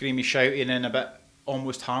screamy shouting and a bit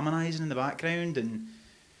almost harmonising in the background, and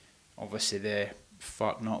obviously the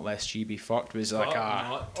fuck not less GB fucked was like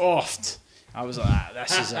oft. I was like,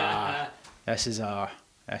 this is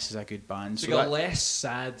a good band. So got less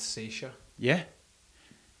sad Seisha. Yeah.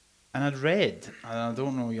 And I'd read, and I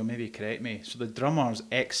don't know, you'll maybe correct me, so the drummer's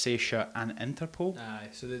ex-Seisha and Interpol. Aye,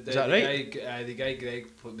 so Is that right? The guy Greg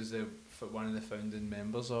was one of the founding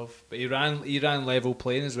members of, but he ran Level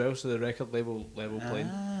Playing as well, so the record label Playing.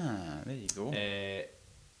 Ah, there you go.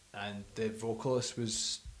 And the vocalist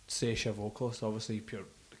was Seisha vocalist, obviously pure,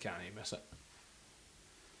 can't even miss it.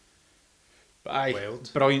 But aye, Wild.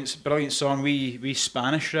 brilliant song. We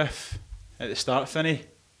Spanish riff at the start, Finney.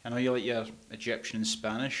 I know you like your Egyptian and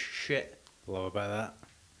Spanish shit. Love about that.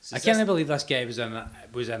 So I can't believe this guy was in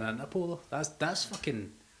Interpol though. That's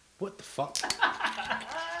fucking... What the fuck?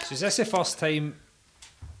 So is this the first time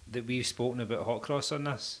that we've spoken about Hot Cross on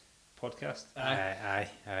this podcast? Aye.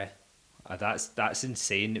 That's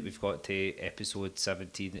insane that we've got to episode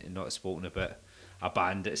 17 and not spoken about a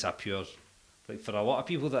band that's a pure... Like, for a lot of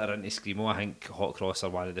people that are into Screamo, I think Hot Cross are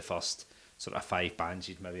one of the first sort of 5 bands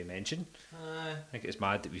you'd maybe mention. I think it's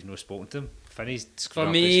mad that we've not spoken to them. Finney's For screwing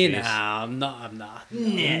up me, his face. nah, I'm not.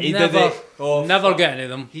 He never, did it. Oh, never fuck. get into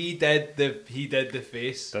them. He did the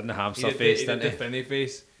face. Done the hamster He did face, he didn't did he? the Finney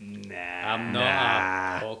face. I'm not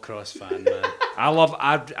a Hot Cross fan, man.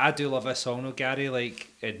 I do love this song though, Gary, like,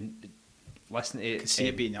 and listening to I it, could see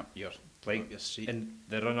it being up your like, street. in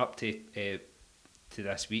the run up to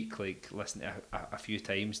this week, like, listening to it a few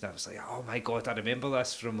times, and I was like, oh my god, I remember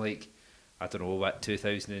this from, like, I don't know, what,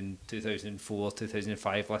 2004,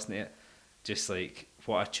 2005, listening to it, just like,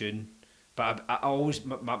 what a tune. But I always,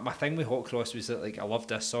 my thing with Hot Cross was that, like, I loved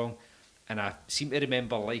this song, and I seem to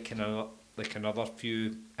remember liking another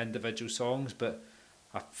few individual songs, but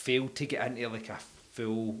I failed to get into, like, a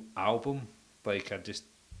full album. Like, I just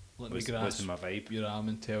wasn't my vibe. Your arm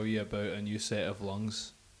and tell you about a new set of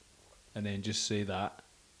lungs, and then just say that.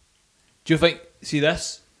 Do you think, see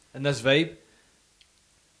this, and this vibe,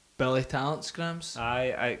 Billy Talent Skramz?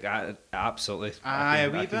 I absolutely. Aye,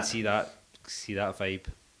 I can see that vibe.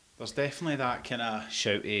 There's definitely that kind of...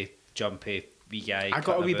 Shouty, jumpy, wee guy. I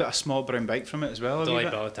got a wee bit of Small Brown Bike from it as well. I A don't wee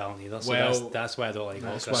like bit. Billy Talent either, so Well, that's why I don't like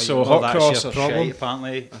Hot that's Cross. why So Well, Hot that's Cross your are problem. shite,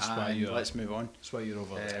 apparently. That's why and you're- let's move on. That's why you're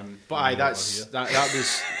over there. But aye, that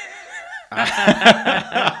was...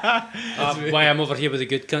 Why I'm over here with the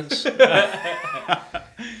good cunts.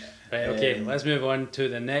 Right, okay, let's move on to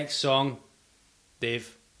the next song.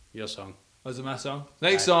 Dave, your song. Was it my song?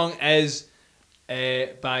 Next song is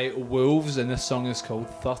by Wolves, and this song is called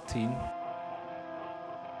 13.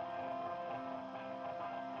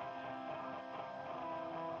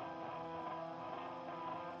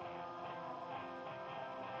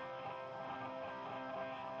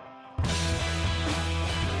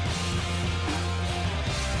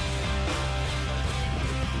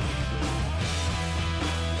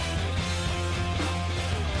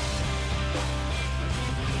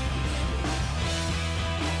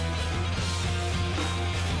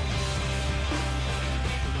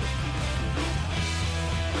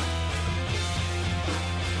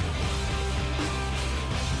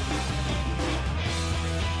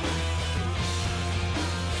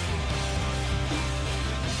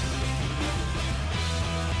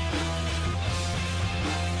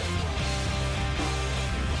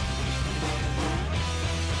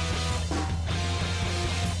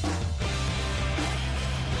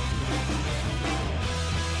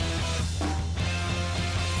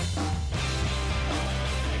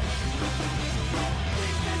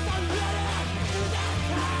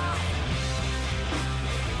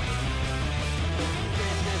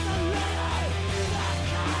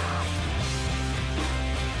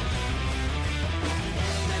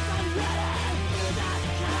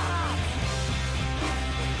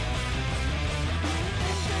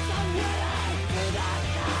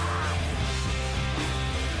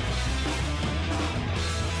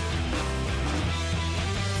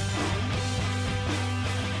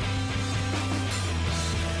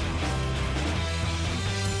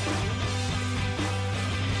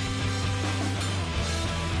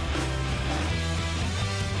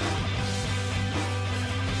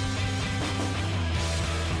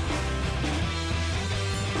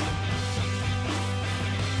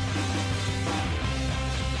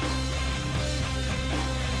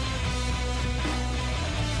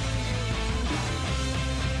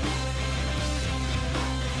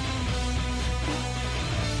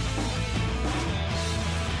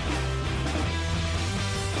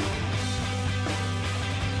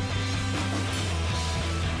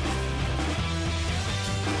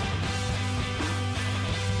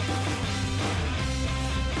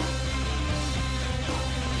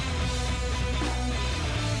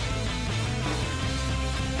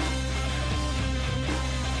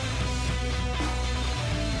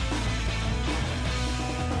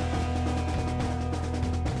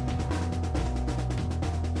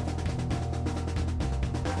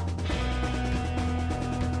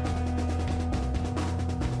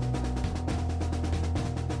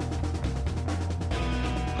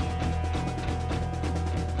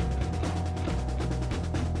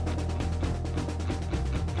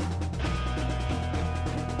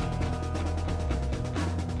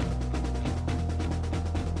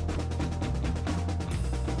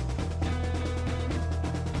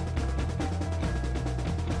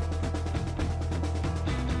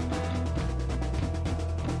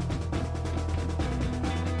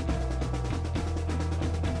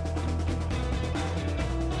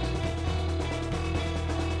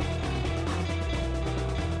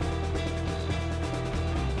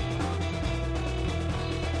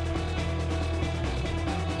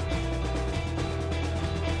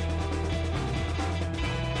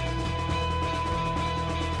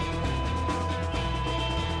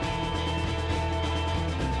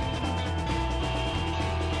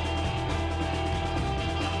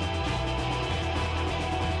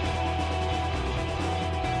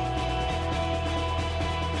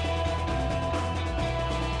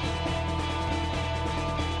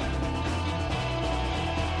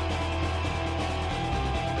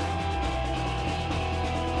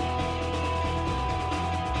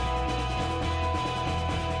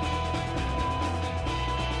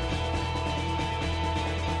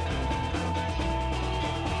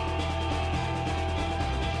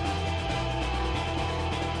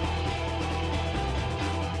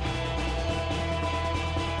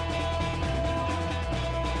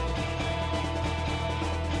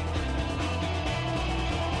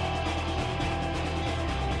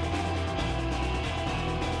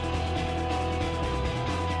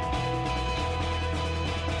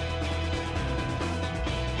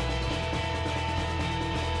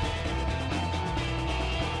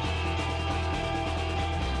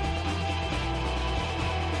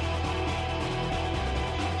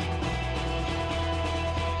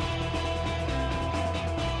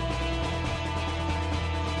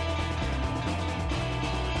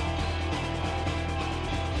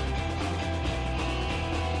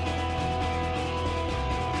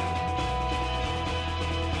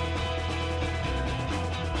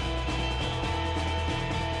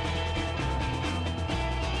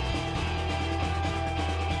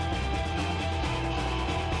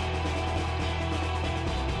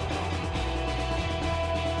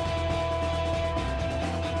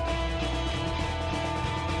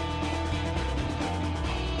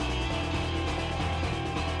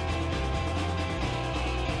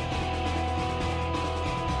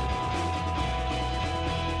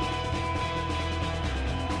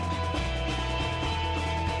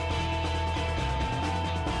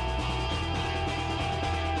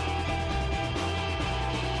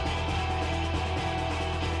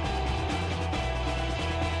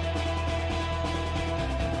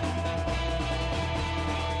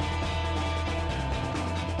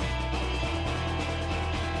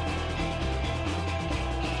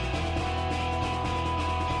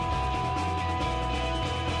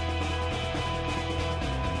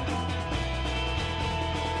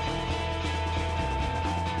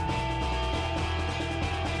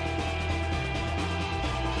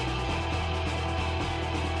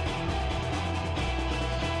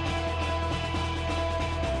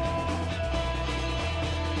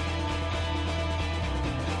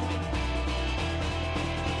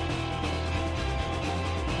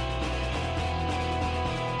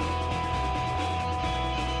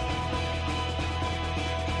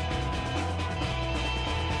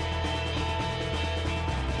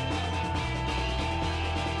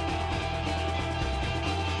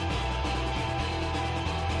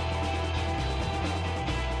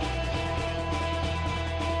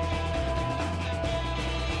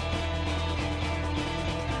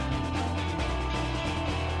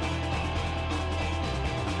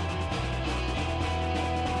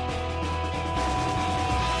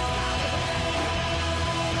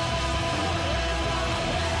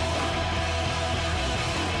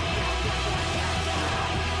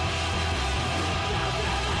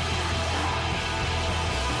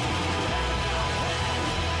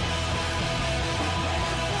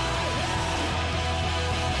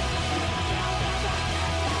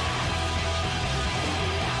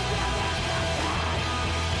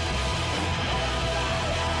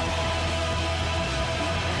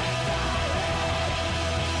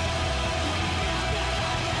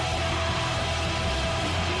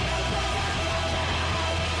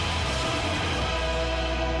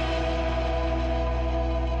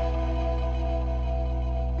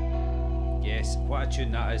 What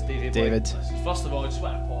tune that is, Davey boy? David. Listen, first of all, I just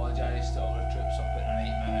want to apologise to all the troops for putting an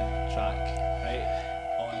 8-minute track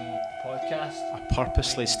on the podcast. I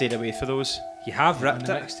purposely stayed away for those. You have On ripped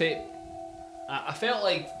the it. mixtape. I felt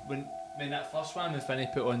like when that first one, when Finney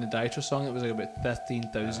put on the Ditra song, it was like about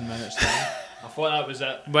 13,000 minutes long. I thought that was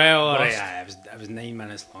it. Well, alright, Burst. it was 9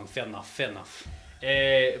 minutes long. Fair enough.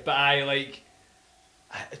 But I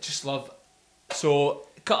just love. So,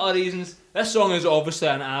 a couple of reasons. This song is obviously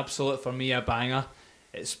an absolute, for me, a banger.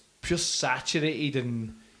 It's just saturated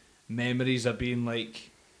in memories of being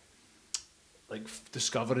like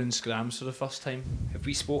discovering Skramz for the first time. Have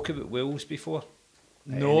we spoke about Wolves before?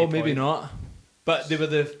 No, any maybe point? not. But they were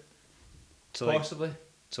the So like, possibly.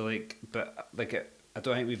 I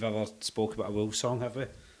don't think we've ever spoke about a Wolves song, have we?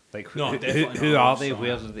 Like, No, who definitely who not a are Wolves they? song.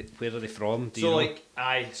 Where are they from? Do you So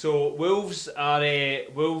know? So Wolves are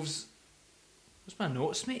Wolves. What's my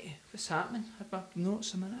notes, mate? What's happening? I had my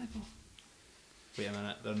notes a minute ago. Wait a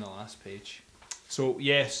minute, they're on the last page. So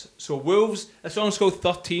yes, so Wolves. The song's called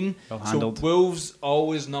 13. Well So handled. Wolves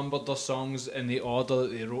always numbered their songs in the order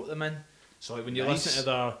that they wrote them in. So like when you Nice. listen to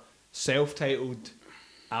their self-titled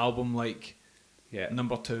album, like Yeah.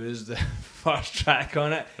 number 2 is the first track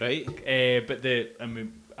on it. Right. But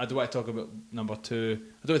I don't want to talk about number 2.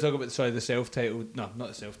 I don't want to talk about the self-titled. No, not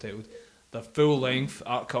the self-titled. The full-length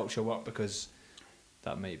art culture work, because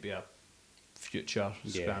that might be a future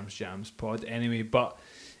Skramz Jamz pod anyway. But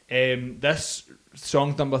this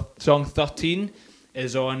song 13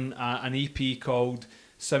 is on an EP called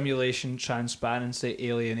Simulation, Transparency,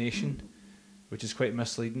 Alienation, which is quite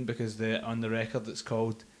misleading because on the record it's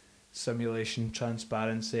called Simulation,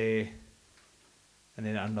 Transparency, and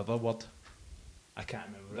then another word. I can't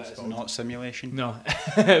remember what That it's is called. not simulation. No,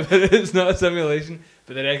 but it's not a simulation.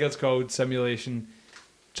 But the record's called Simulation,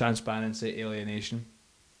 Transparency, Alienation.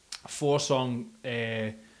 A 4-song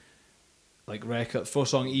record,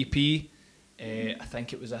 4-song EP. I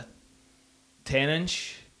think it was a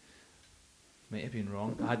 10-inch. Might have been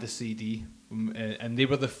wrong. I had the CD, and they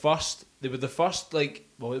were the first. It was the first gig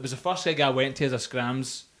I went to as a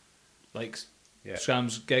Skramz,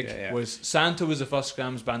 Skramz gig. Yeah, yeah. Was Santo was the first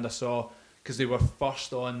Skramz band I saw, because they were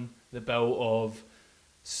first on the bill of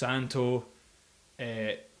Santo,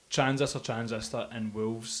 Transistor, and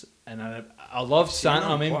Wolves, and I loved Santo.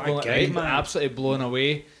 I mean, what a gig, man. absolutely blown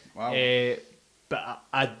away. Wow. But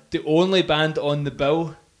the only band on the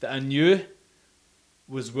bill that I knew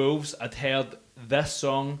was Wolves. I'd heard this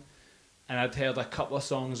song, and I'd heard a couple of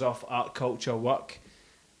songs off Art Culture Work,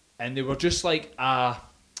 and they were just like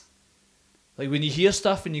when you hear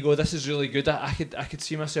stuff and you go, "This is really good." I could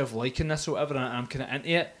see myself liking this or whatever, and I'm kind of into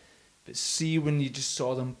it. But see, when you just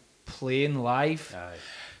saw them playing live. Aye.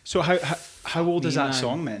 So how old is that man.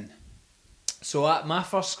 song then? So at my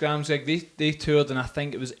first Skramz gig, they toured, and I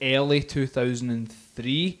think it was early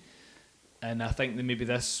 2003, and I think that maybe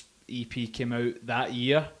this EP came out that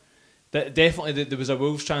year. Definitely, there was a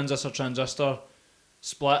Wolves Transistor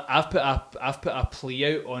split. I've put a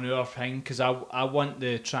plea out on our thing because I want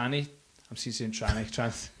the tranny. I'm saying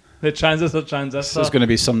tranny. The Transistor. This is going to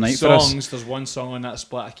be some night for us. songs. There's one song on that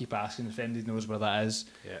split. I keep asking if anybody knows where that is.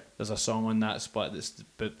 Yeah. There's a song on that split that's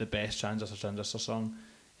the best Transistor song.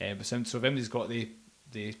 But so if anybody's got the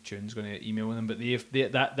tunes, going to email them. But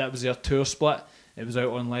that was their tour split. It was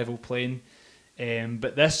out on Level Playing.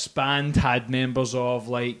 But this band had members of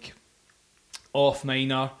like Off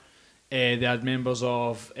Minor. They had members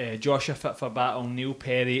of Joshua Fit for Battle, Neil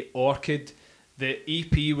Perry, Orchid. The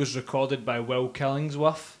EP was recorded by Will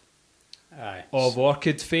Killingsworth Aye. of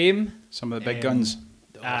Orchid fame. Some of the big guns.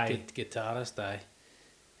 The Aye. orchid guitarist, aye.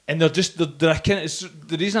 And they're a kind of,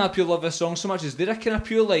 the reason I pure love this song so much is they're a kind of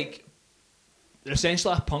pure they're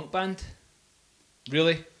essentially a punk band,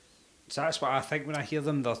 really. So that's what I think when I hear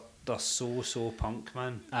them. They're so punk,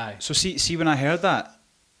 man. Aye. So see when I heard that,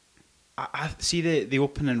 I see the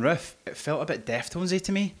opening riff. It felt a bit Deftonesy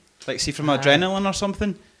to me, like see from Adrenaline or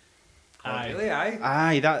something. Aye. Really? Aye.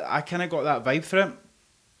 Aye, that I kind of got that vibe for it.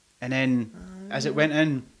 And then as it went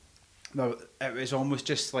in, it was almost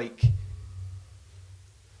just like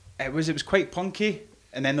it was quite punky,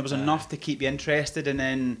 and then there was enough to keep you interested. And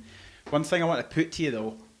then one thing I want to put to you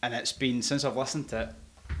though, and it's been since I've listened to it.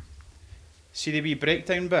 See the wee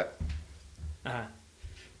breakdown bit? Uh-huh.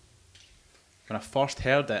 When I first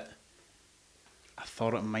heard it, I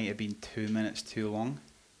thought it might have been 2 minutes too long.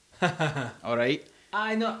 All right,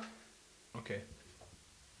 Aye, no. Okay.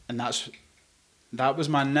 and that was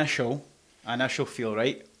my initial feel.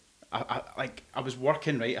 Right, I was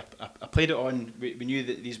working right. I played it on. We knew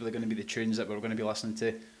that these were going to be the tunes that we were going to be listening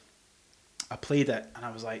to. I played it, and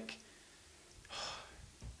I was like, oh,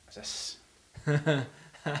 "Is this?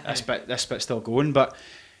 this bit's still going. But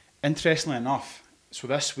interestingly enough, so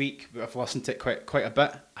this week I've listened to it quite a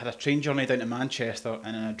bit. I had a train journey down to Manchester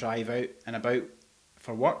and then a drive out and about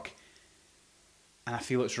for work, and I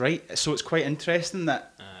feel it's right. So it's quite interesting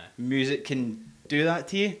that music can do that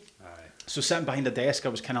to you. So sitting behind the desk, I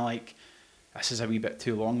was kind of like, this is a wee bit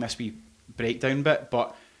too long, this wee breakdown bit.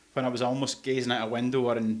 But when I was almost gazing out a window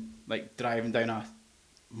or in, like, driving down a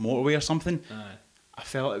motorway or something, I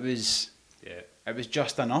felt it was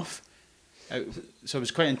just enough. So it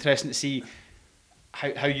was quite interesting to see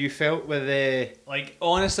how you felt with the... Like,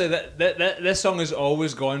 honestly, that this song has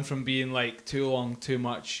always gone from being, like, too long, too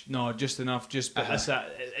much, no, just enough, but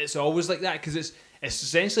it's always like that, because it's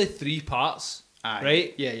essentially 3 parts,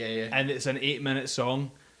 right? Yeah. And it's an 8-minute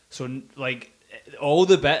song, so, like, all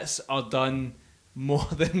the bits are done more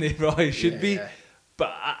than they probably should be.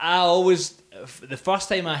 But I always, the first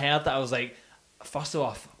time I heard that, I was like, first of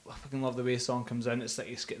all, I fucking love the way the song comes in. It's like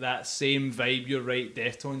it's got that same vibe, you're right,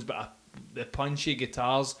 Deftones, but the punchy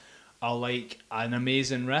guitars are like an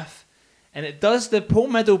amazing riff. And it does, the whole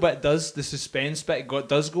middle bit does, the suspense bit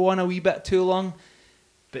does go on a wee bit too long.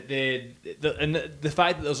 But the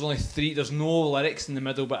fact that there's only 3, there's no lyrics in the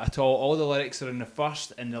middle bit at all the lyrics are in the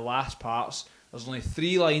first and the last parts. There's only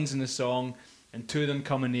 3 lines in the song, and 2 of them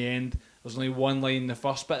come in the end. There's only 1 line in the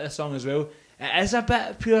first bit of the song as well. It is a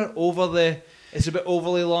bit pure it's a bit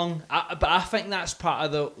overly long. But I think that's part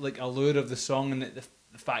of the, like, allure of the song, and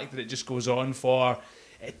the fact that it just goes on for...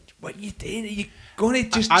 what are you doing? Are you going to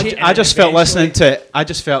just... I just felt listening to it.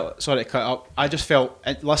 Sorry to cut up. I just felt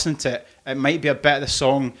listening to it. It might be a bit of the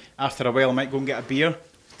song. After a while, I might go and get a beer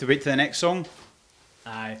to wait to the next song.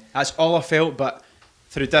 Aye. That's all I felt, but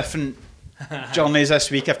through different journeys this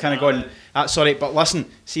week, I've kind of gone, sorry, but listen,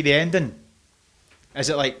 see the ending? Is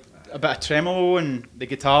it like a bit of tremolo and the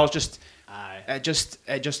guitars just... It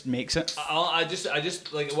just makes it. I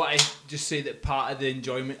just like what I just say, that part of the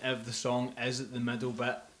enjoyment of the song is that the middle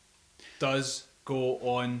bit does go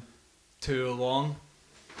on too long,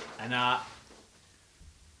 and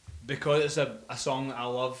because it's a song that I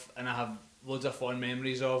love and I have loads of fond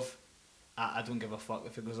memories of, I don't give a fuck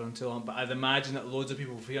if it goes on too long. But I'd imagine that loads of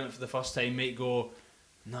people hearing it for the first time might go,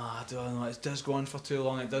 no, I don't know, it does go on for too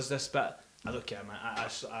long, it does this bit. I don't care, man.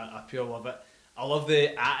 I pure love it. I love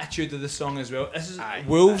the attitude of the song as well.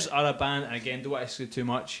 Wolves are a band, and again, don't want to say too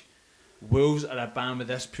much. Wolves are a band with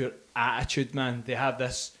this pure attitude, man. They have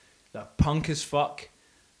this, they're punk as fuck.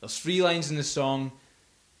 There's 3 lines in the song.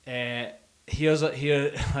 Like,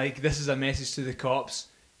 this is a message to the cops.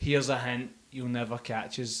 Here's a hint, you'll never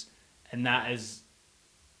catch us. And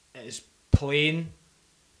it's plain.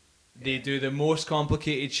 They do the most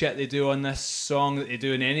complicated shit they do on this song that they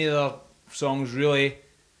do in any of their songs, really.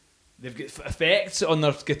 They've got effects on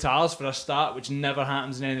their guitars for a start, which never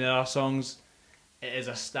happens in any of their songs. It is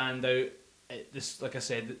a standout. Like I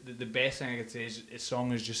said, the best thing I could say is this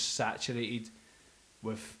song is just saturated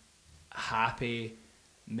with happy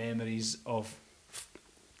memories of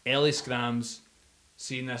early Skramz,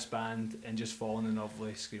 seeing this band and just falling in love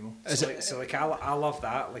with Screamo. I love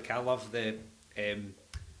that. Like, I love the, and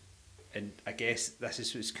I guess this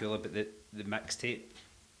is what's cool about the mixtape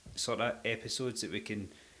sort of episodes, that we can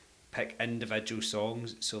pick individual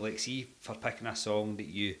songs. So, like, see, for picking a song that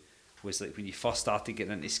you was like when you first started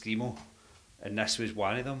getting into Screamo, and this was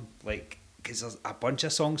one of them, like, because there's a bunch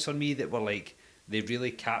of songs for me that were like, they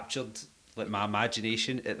really captured like my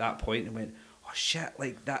imagination at that point, and went, oh shit,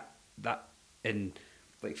 like that, and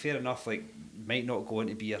like, fair enough, like, might not go on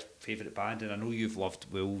to be your favourite band, and I know you've loved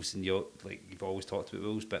Wolves and you've always talked about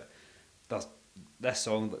Wolves, but there's this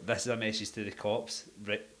song, This Is a Message to the Cops,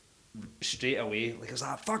 right, straight away, like, I was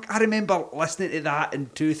like, fuck, I remember listening to that in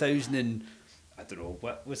 2000 and I don't know,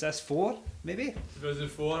 what was this, 4 maybe?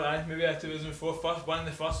 2004, aye, maybe 2004. One of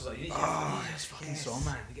the first was like, you need to get this fucking song,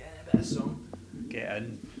 man. Get in a bit of song. Get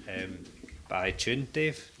in. By tune,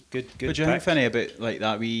 Dave. Good. What do you think, Finney, about like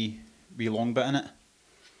that wee long bit in it?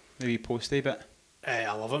 The wee posty bit?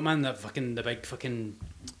 I love it, man. The big fucking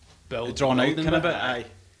build. Drawn out kind of bit, aye.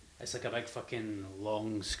 It's like a big fucking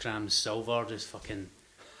long Skramz silver, just fucking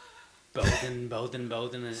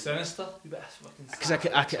building. Sinister, a bit of fucking. Because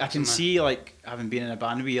I can see, like, having been in a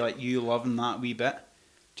band with you, like, you loving that wee bit,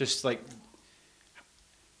 just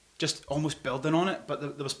almost building on it.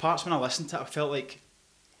 But there was parts when I listened to it, I felt like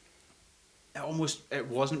it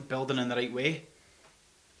wasn't building in the right way.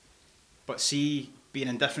 But see, being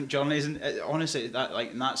in different journeys, and honestly,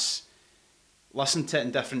 that's listening to it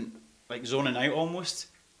in different, like, zoning out almost,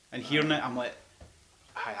 and hearing it, I'm like,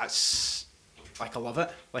 that's. I love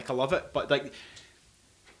it, but like,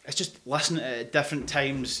 it's just listening at different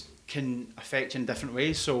times can affect you in different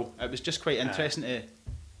ways. So it was just quite interesting to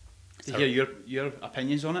To hear your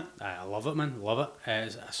opinions on it. I love it, man. Love it.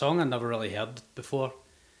 It's a song I never really heard before.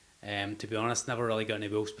 To be honest, never really got any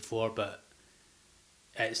Wolves before, but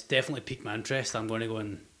it's definitely piqued my interest. I'm going to go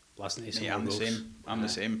and listen to some more I'm the Wolves. same. I'm the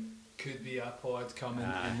same. Could be a pod coming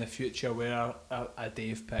in the future where a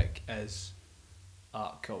Dave pick is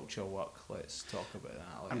art culture work. Let's talk about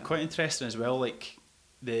that later. I'm quite interested as well, like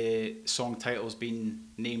the song titles being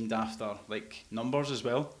named after like numbers as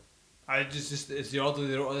well. I just it's the order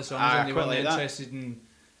they wrote all the songs I and they quite weren't like interested in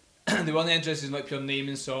they weren't interested in like pure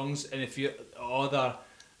naming songs, and if you other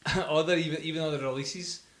even other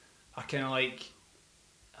releases are kind of like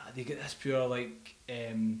they get this pure like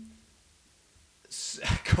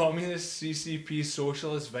communist CCP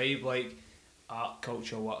socialist vibe, like art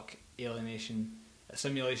culture work, alienation,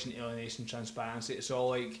 simulation, alienation, transparency. It's all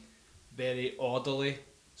like very orderly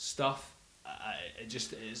stuff. It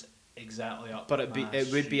just is exactly up. But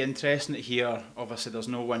it would be interesting to hear. Obviously, there's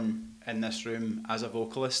no one in this room as a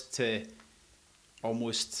vocalist to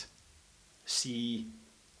almost see.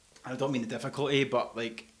 I don't mean the difficulty, but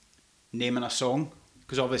like naming a song,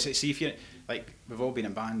 because obviously, see if you like, we've all been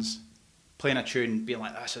in bands, playing a tune, being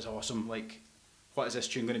like, "This is awesome." Like, what is this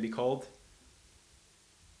tune going to be called?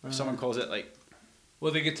 If someone calls it like,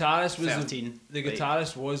 well, the guitarist was 13, the like-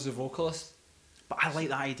 guitarist was the vocalist. But I like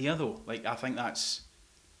that idea though. Like, I think that's.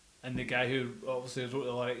 And the guy who obviously wrote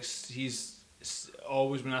the lyrics, he's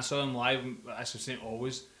always, when I saw him live, I should say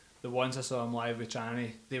always, the ones I saw him live with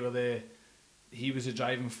Channy, he was the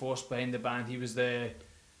driving force behind the band. He was the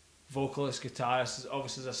vocalist, guitarist,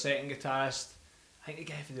 obviously as a second guitarist. I think the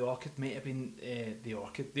guy for the Orchid might have been the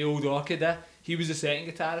old Orchid there. He was the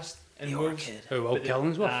second guitarist in Wolves. Who, Will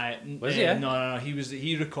Killingsworth? Was he? No.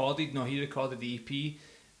 He recorded the EP,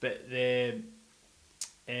 but the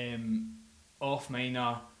off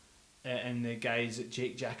minor and the guys at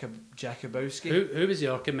Jake Jakubowski. Who was the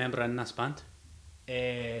Orchid member in this band?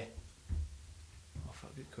 A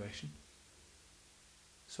good question.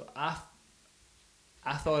 So I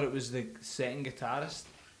thought it was the second guitarist,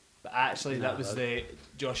 but actually that was the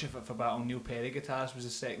Joshua for Battle Neil Perry guitarist was the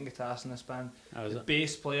second guitarist in this band. The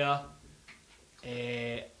bass player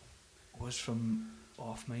was from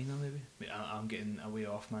Off Minor maybe. I'm getting away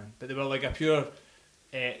off, man. But they were like a pure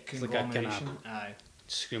conglomeration. Aye.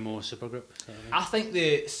 Screamo supergroup. I think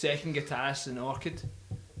the second guitarist in Orchid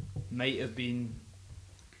might have been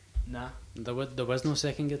There was no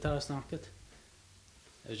second guitarist in Orchid.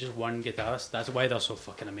 It was just one guitarist. That's why they're so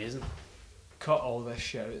fucking amazing. Cut all this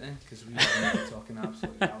shit out then, because we are talking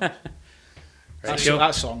absolute garbage.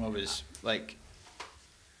 That song was like.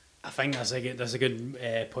 I think that's a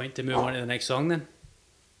good point to move on to the next song then.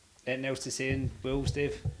 Anything else to say in Wolves,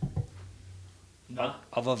 Dave? Nah.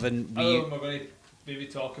 Other than we're going to maybe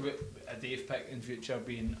talk about a Dave pick in future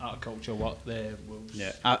being art culture work, the Wolves.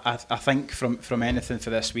 Yeah. I think from anything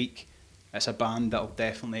for this week, it's a band that'll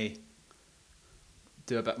definitely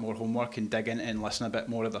do a bit more homework and dig into and listen a bit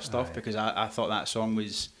more of their stuff, because I thought that song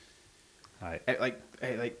was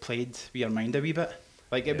it played with your mind a wee bit.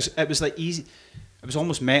 Like it was like easy. It was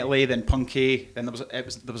almost metally, then punky, then there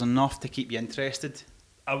was enough to keep you interested.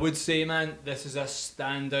 I would say, man, this is a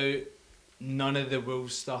standout. None of the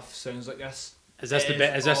Wolves stuff sounds like this. Is this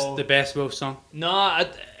the best Wolves song? No,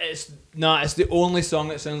 it's the only song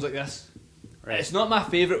that sounds like this. Right. It's not my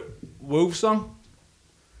favourite Wolves song,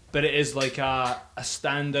 but it is like a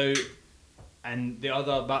standout. And the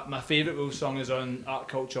other, my favourite Wolves song is on Art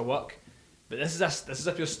Culture Work, but this is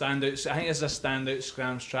a pure standout. I think this is a standout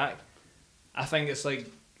Skramz track. I think it's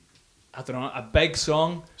like, I don't know, a big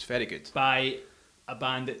song. It's very good by a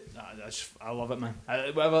band that I love it, man. I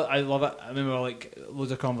love it. I remember like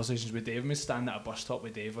loads of conversations with Dave. We stand at a bus stop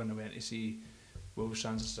with Dave when we went to see Wolves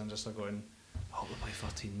Transistor, and just like going, "I hope we play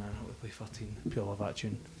 13, man. I hope we play 13." Pure love that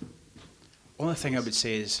tune. Only thing I would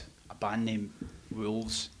say is a band named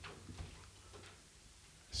Wolves.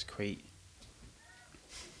 It's quite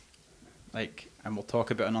like, and we'll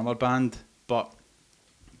talk about another band, but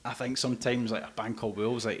I think sometimes like a band called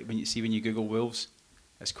Wolves, like when you Google Wolves,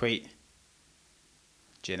 it's quite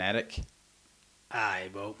generic. Aye,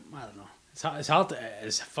 well, I don't know. It's hard.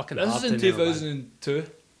 It's fucking This hard. is in to nail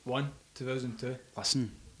a band. 2002.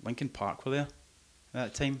 Listen, Linkin Park were there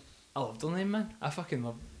at that time. I loved their name, man. I fucking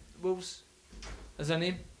love Wolves. Is their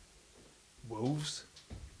name? Wolves.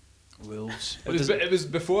 It was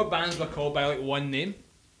before bands were called by like one name.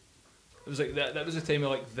 It was like that was the time of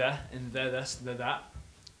like the and the this, the that.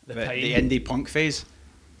 The indie punk phase.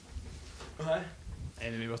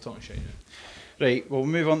 Anyway, we're talking shit now. Right, we'll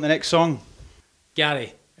move on to the next song.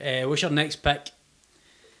 Gary, what's your next pick?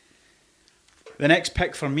 The next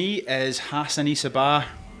pick for me is Hassan Isabah,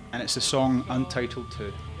 and it's the song Untitled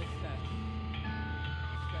 2.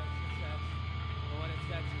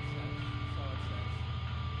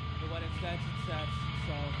 That's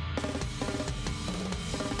so.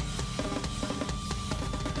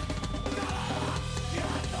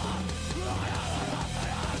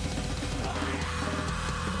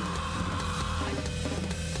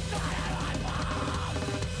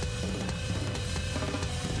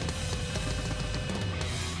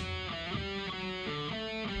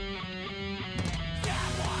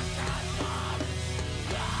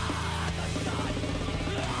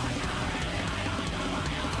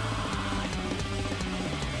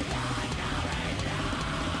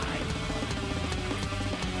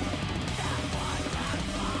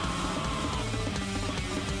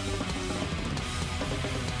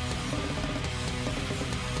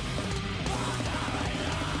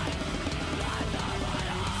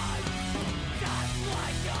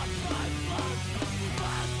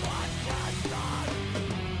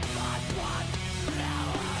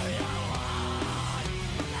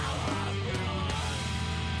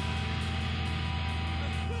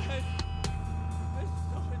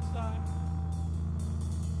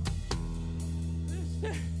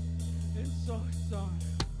 It's so sad.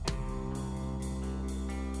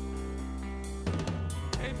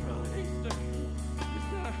 April Easter.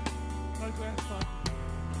 Easter. My grandfather.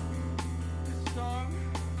 This song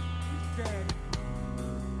is dead.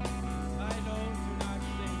 I know do not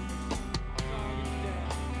sing. The song is dead.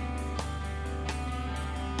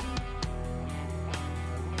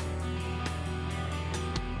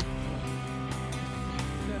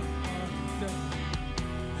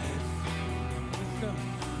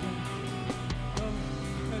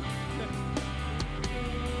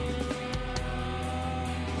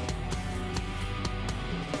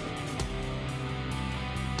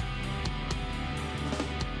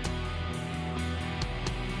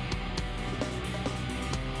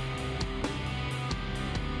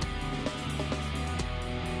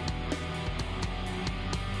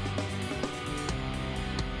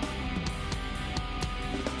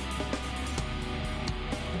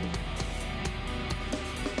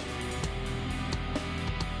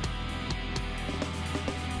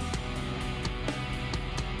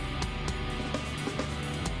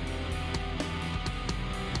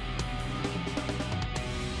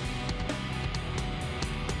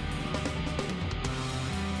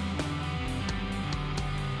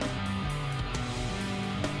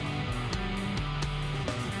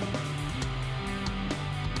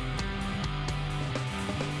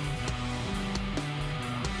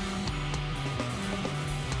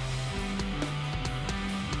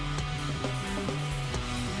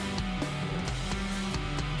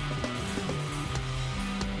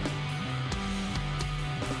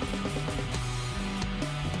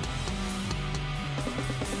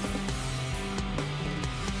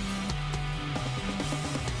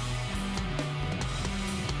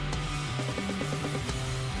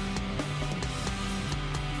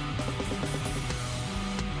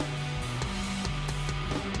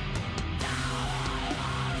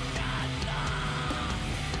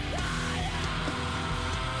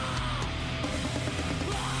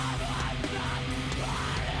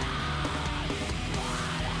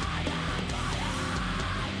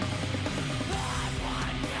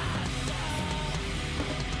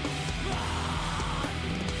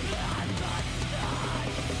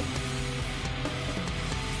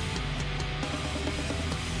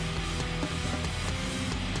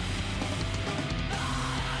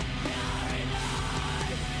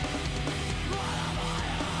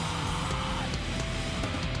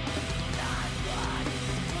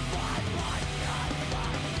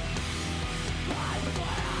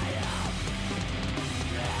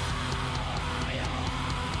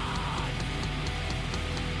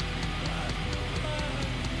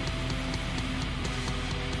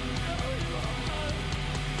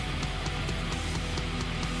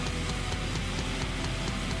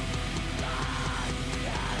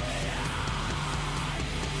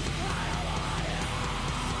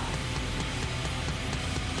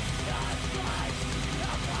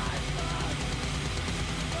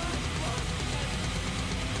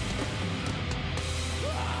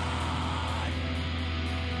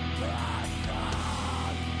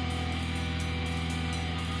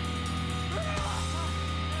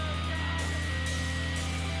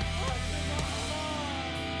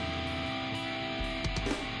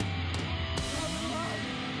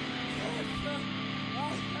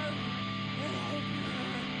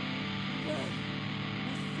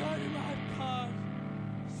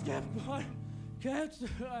 Cancer,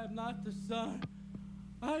 I'm not the sun.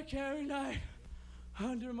 I carry night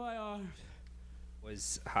under my arms.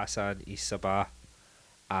 Was Hassan Isabah,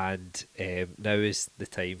 and now is the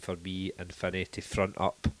time for me and Finney to front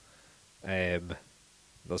up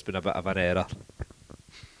There's been a bit of an error.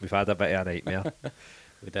 We've had a bit of a nightmare.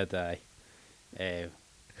 We did, aye. When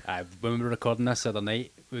we were recording this the other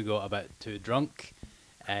night, we got a bit too drunk.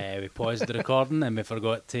 We paused the recording and we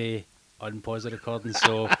forgot to unpause the recording,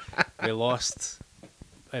 so we lost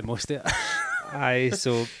most of it. Aye,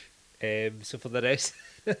 so for the rest,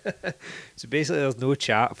 so basically there's no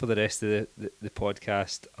chat for the rest of the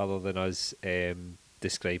podcast other than us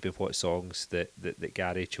describing what songs that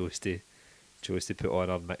Gary chose to put on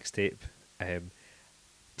our mixtape.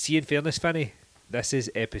 See, in fairness, Finney, this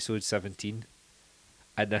is episode 17,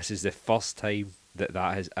 and this is the first time that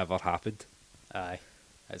has ever happened. Aye.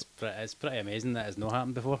 It's pretty amazing that it's not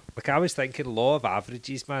happened before. Like, I was thinking, law of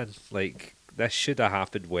averages, man. Like, this should have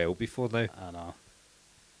happened well before now. I know.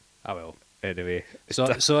 I will. Anyway.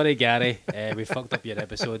 Sorry, Gary. We fucked up your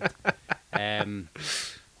episode. Right,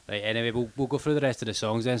 anyway, we'll go through the rest of the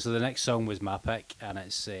songs then. So the next song was my pick, and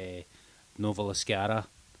it's Nova Lascara.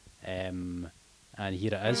 And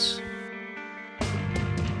here it is.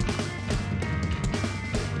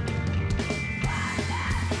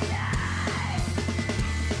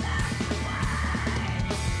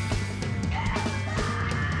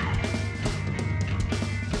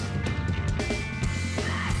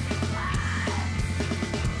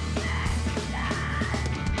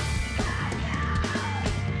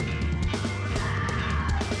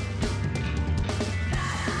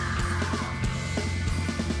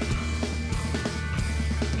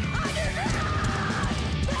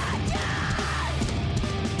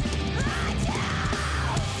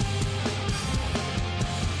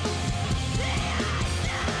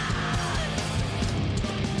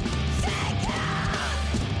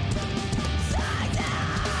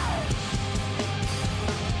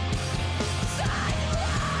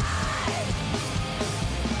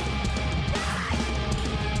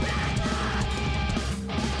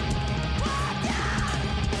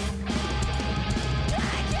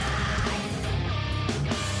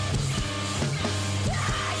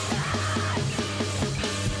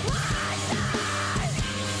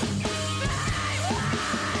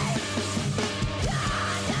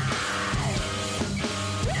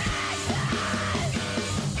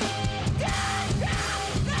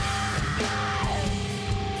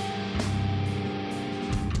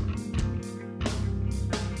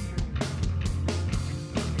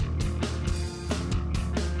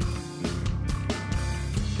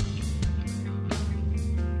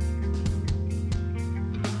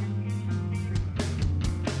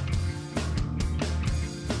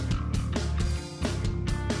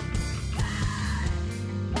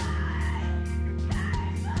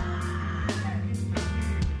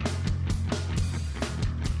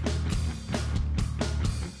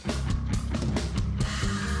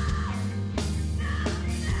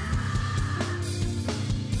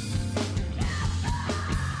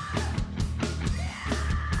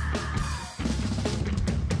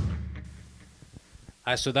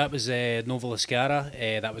 So that was Nova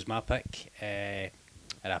Lascara. That was my pick. And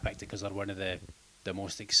I picked it because they're one of the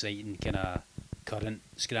most exciting kind of current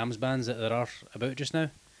Skramz bands that there are about just now.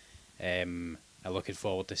 I'm looking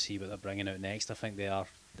forward to see what they're bringing out next. I think they are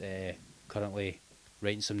currently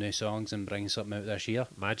writing some new songs and bringing something out this year.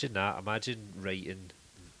 Imagine that. Imagine writing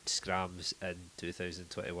Skramz in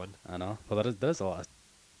 2021. I know. Well, there's a lot of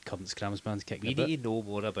current Skramz bands kicking We about. need to know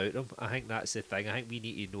more about them. I think that's the thing. I think we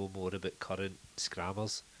need to know more about current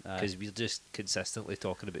Skrammers, because we're just consistently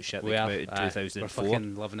talking about shit that came out in 2004. We're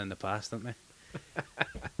fucking living in the past, aren't we?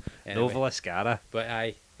 Anyway, Nova Lascara.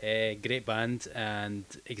 But great band, and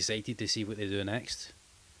excited to see what they do next.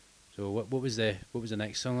 So what was the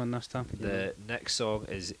next song on this time? The next song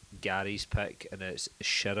is Gary's pick, and it's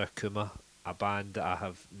Shirakuma, a band that I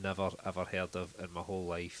have never ever heard of in my whole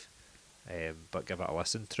life. But give it a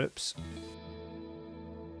listen, troops.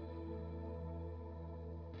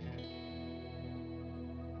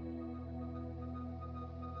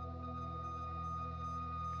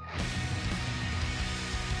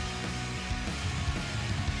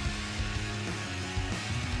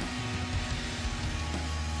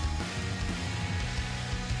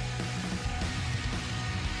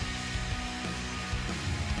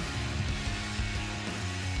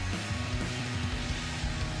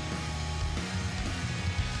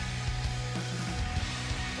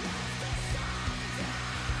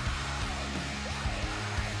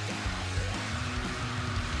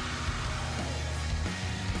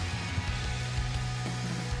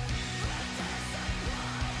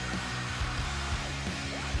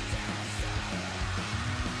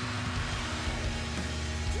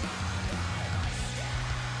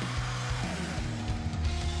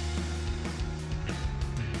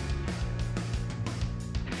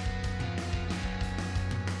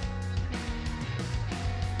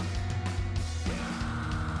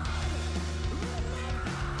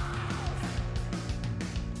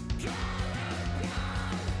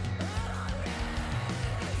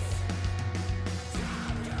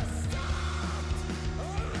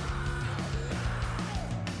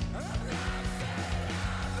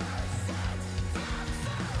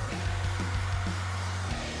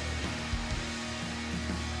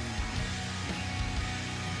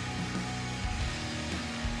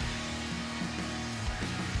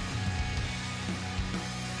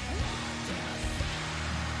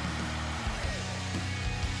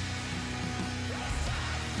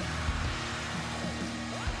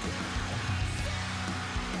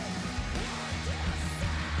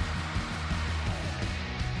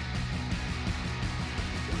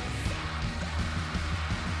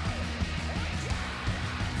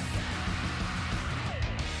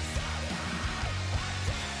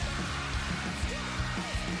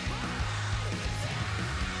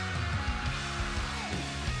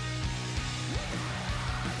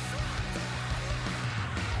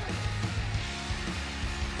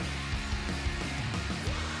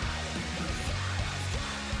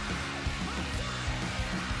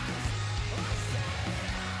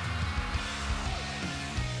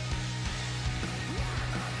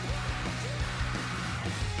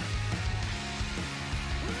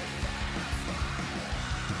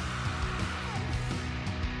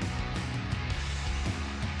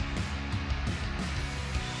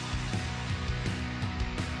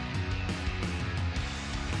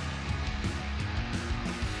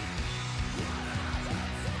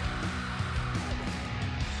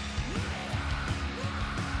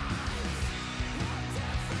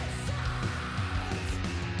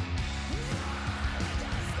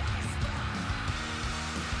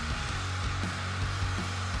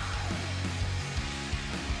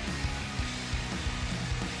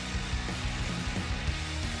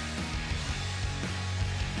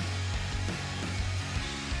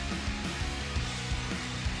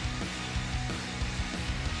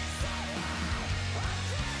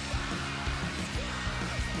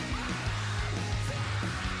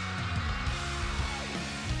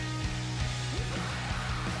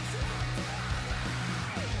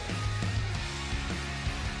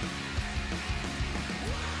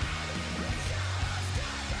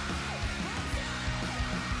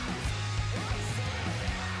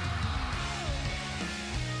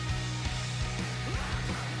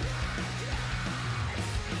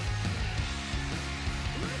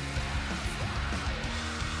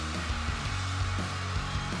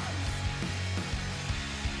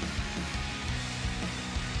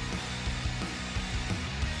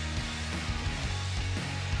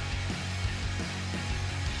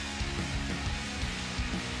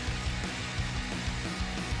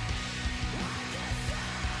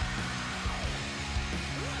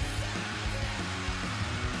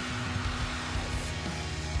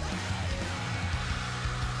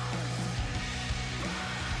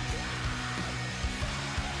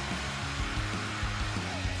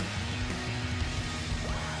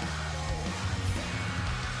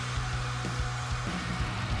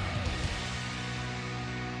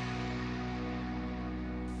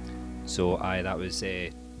 So aye, that was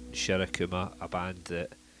Shirakuma, a band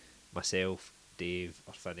that myself, Dave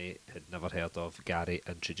or Finney had never heard of. Gary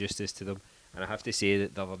introduced us to them, and I have to say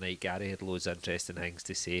that the other night Gary had loads of interesting things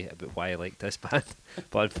to say about why I liked this band,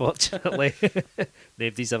 but unfortunately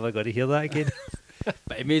nobody's ever going to hear that again.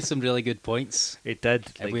 But he made some really good points. It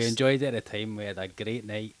did. And we enjoyed it at the time. We had a great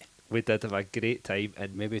night. We did have a great time,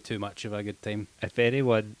 and Maybe too much of a good time. if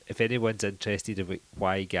anyone's interested about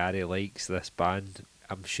why Gary likes this band,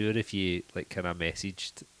 I'm sure if you kind of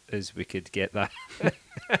messaged us, we could get that.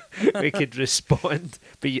 We could respond,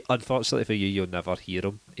 but unfortunately for you, you'll never hear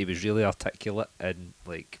him. He was really articulate and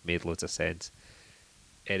made loads of sense.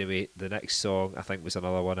 Anyway, the next song I think was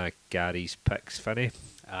another one of Gary's picks. Finney.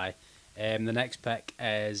 Aye. The next pick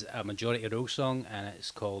is a Majority Rule song, and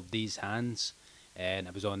it's called These Hands, and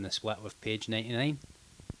it was on the split with Page 99.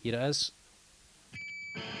 Here it is.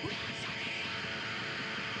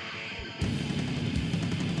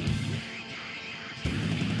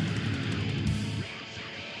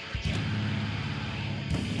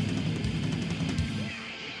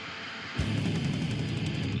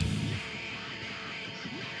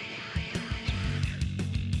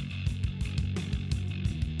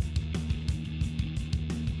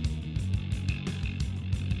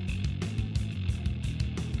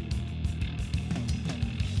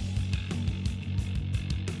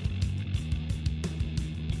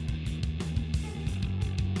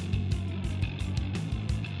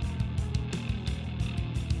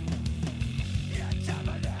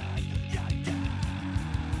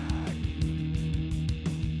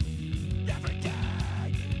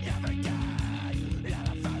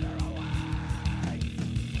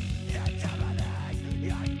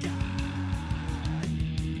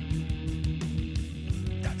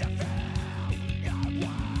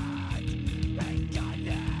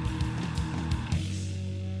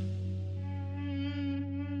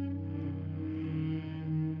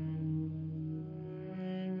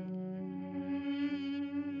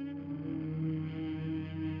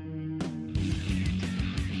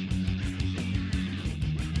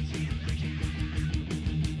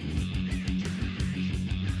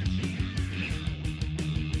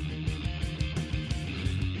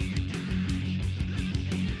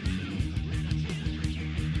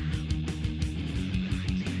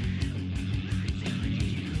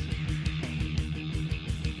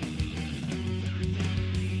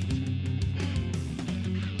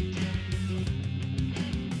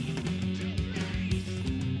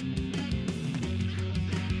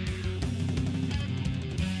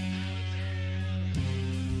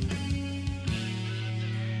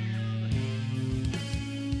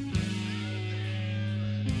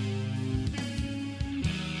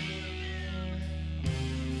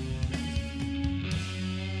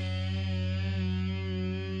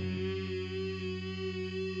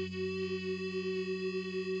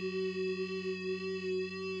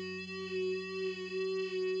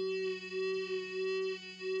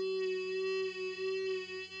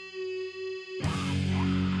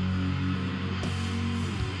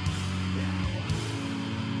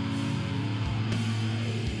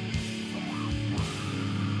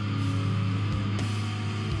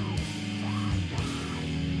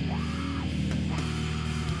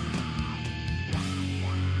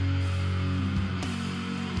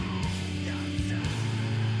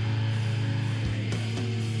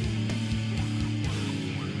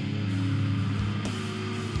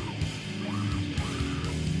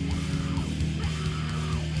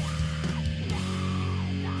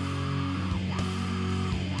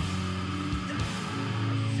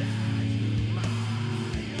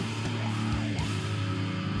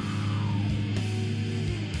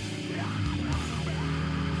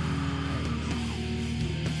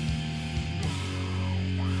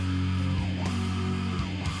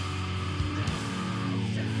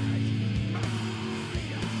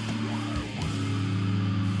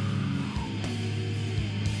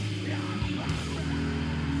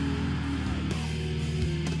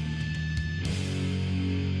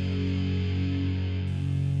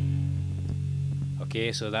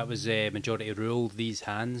 Okay, so that was Majority Rule, These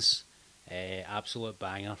Hands. Absolute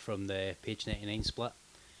banger from the Page 99 split.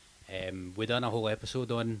 We done a whole episode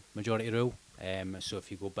on Majority Rule, so if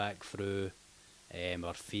you go back through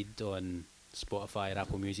our feed on Spotify or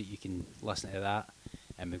Apple Music, you can listen to that,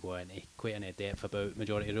 and we go into quite into depth about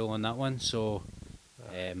Majority Rule on that one. So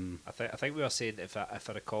I think we were saying, if I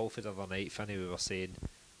recall for the other night, Finney, we were saying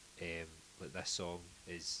like this song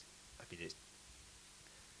is, I mean, it's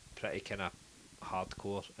pretty kind of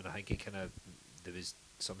hardcore, and I think there was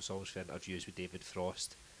some songs for interviews with David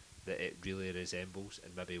Frost that it really resembles,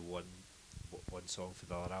 and maybe one song for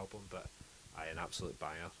the other album, but an absolute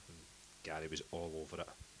banger. And Gary was all over it.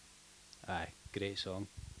 Aye, great song.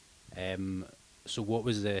 So what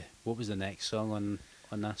was the next song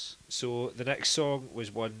on this? So the next song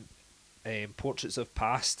was one, Portraits of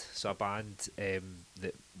Past. So a band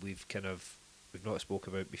that we've not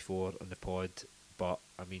spoken about before on the pod, but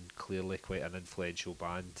I mean clearly quite an influential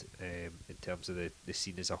band in terms of the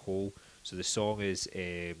scene as a whole. So the song is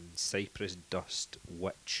Cypress Dust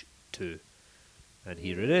Witch 2, and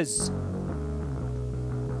here it is.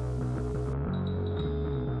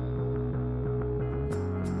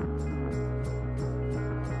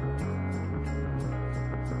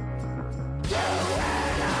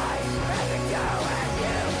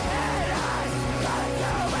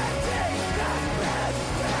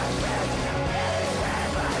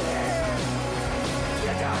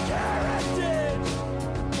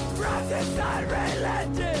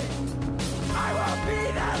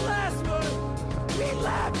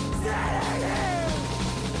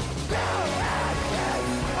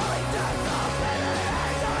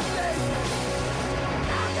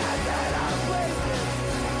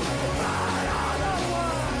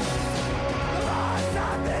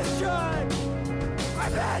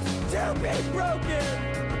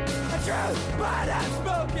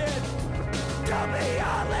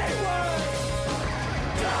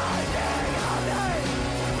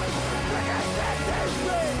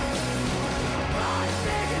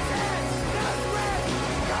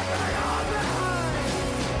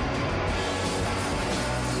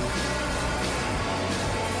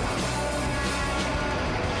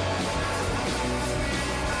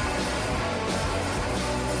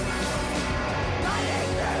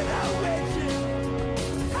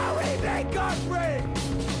 How we make our break.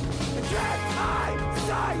 The dread I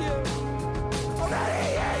saw you.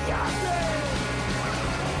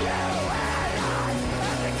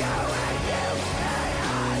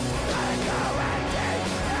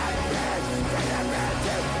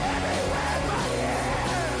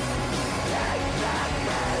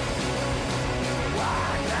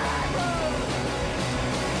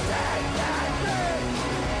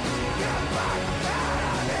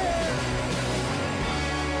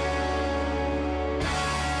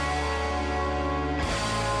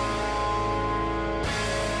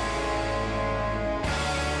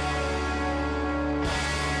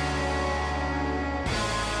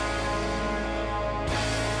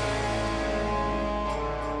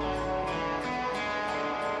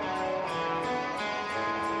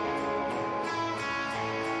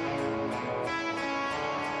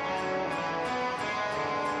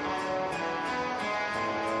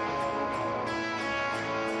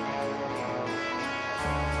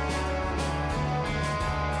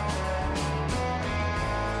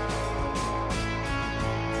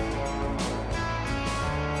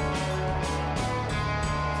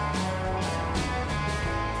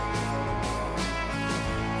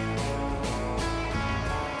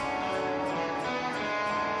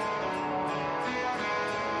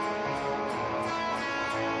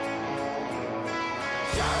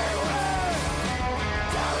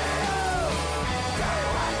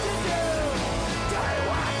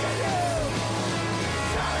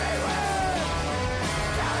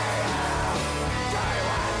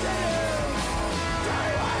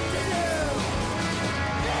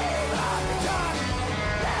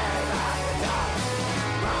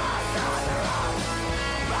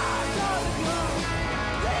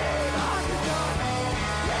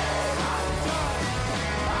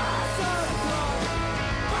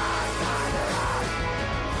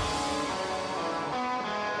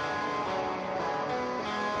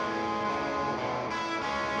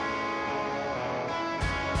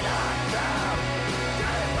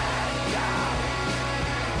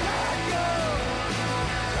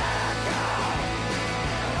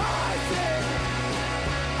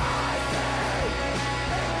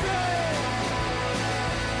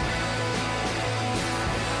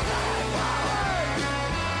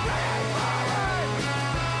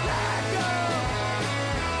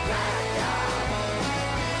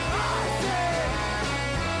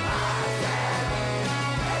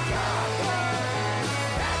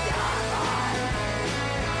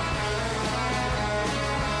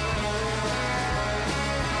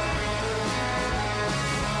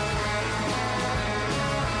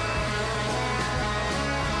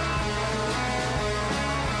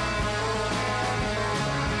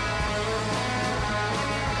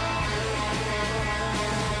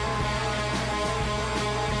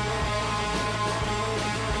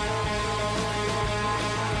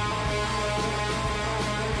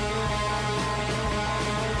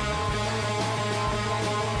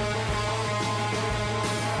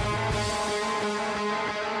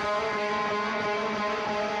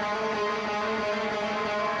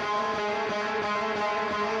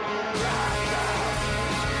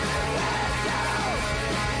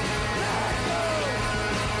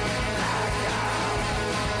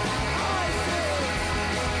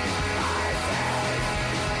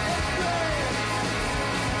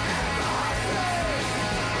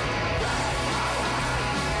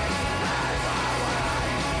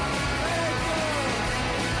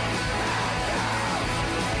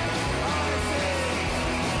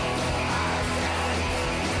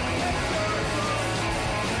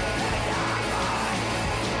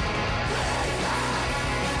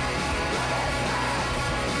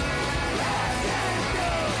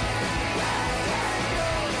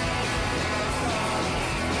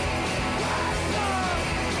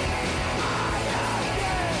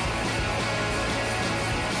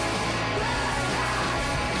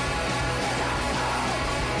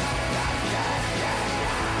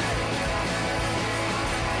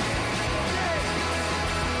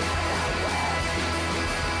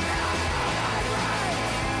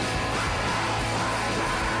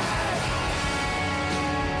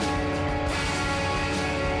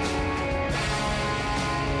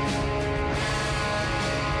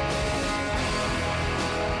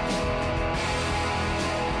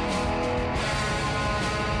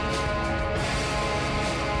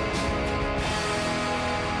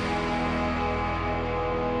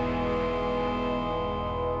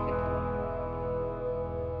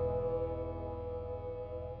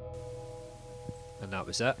 and that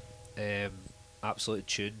was it. Absolute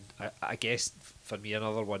tune. I guess for me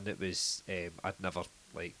another one that was I'd never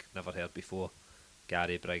heard before.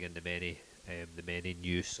 Gary bringing the many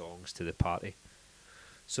new songs to the party.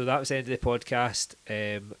 So that was the end of the podcast.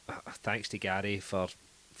 Thanks to Gary for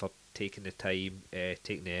taking the time,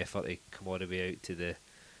 taking the effort to come all the way out to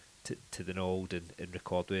the Nold and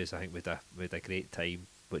record with us. I think we had a great time,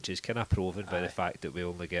 which is kind of proven by the fact that we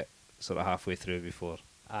only get sort of halfway through before.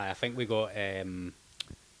 I think we got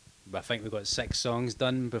 6 songs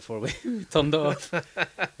done before we turned it off.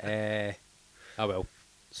 Oh well.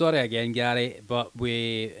 Sorry again, Gary, but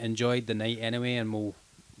we enjoyed the night anyway, and we'll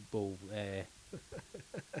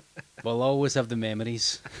always have the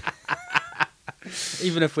memories,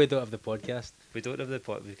 even if we don't have the podcast. We don't have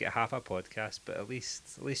we've got half a podcast, but at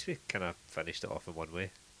least we kind of finished it off in one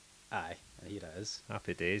way. Aye, here it is.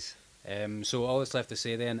 Happy days. So all that's left to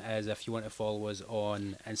say then is if you want to follow us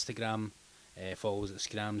on Instagram, follow us at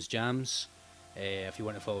Skramz Jamz. If you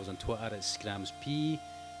want to follow us on Twitter, it's Skramz P.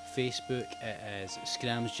 Facebook, it is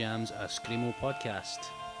Skramz Jamz, a Screamo podcast.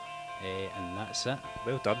 And that's it.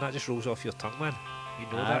 Well done, that just rolls off your tongue, man. You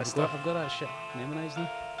know that stuff. I've got that shit memorised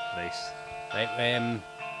now. Nice. Right,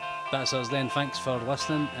 that's us then. Thanks for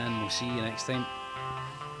listening, and we'll see you next time.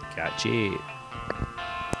 Catch you.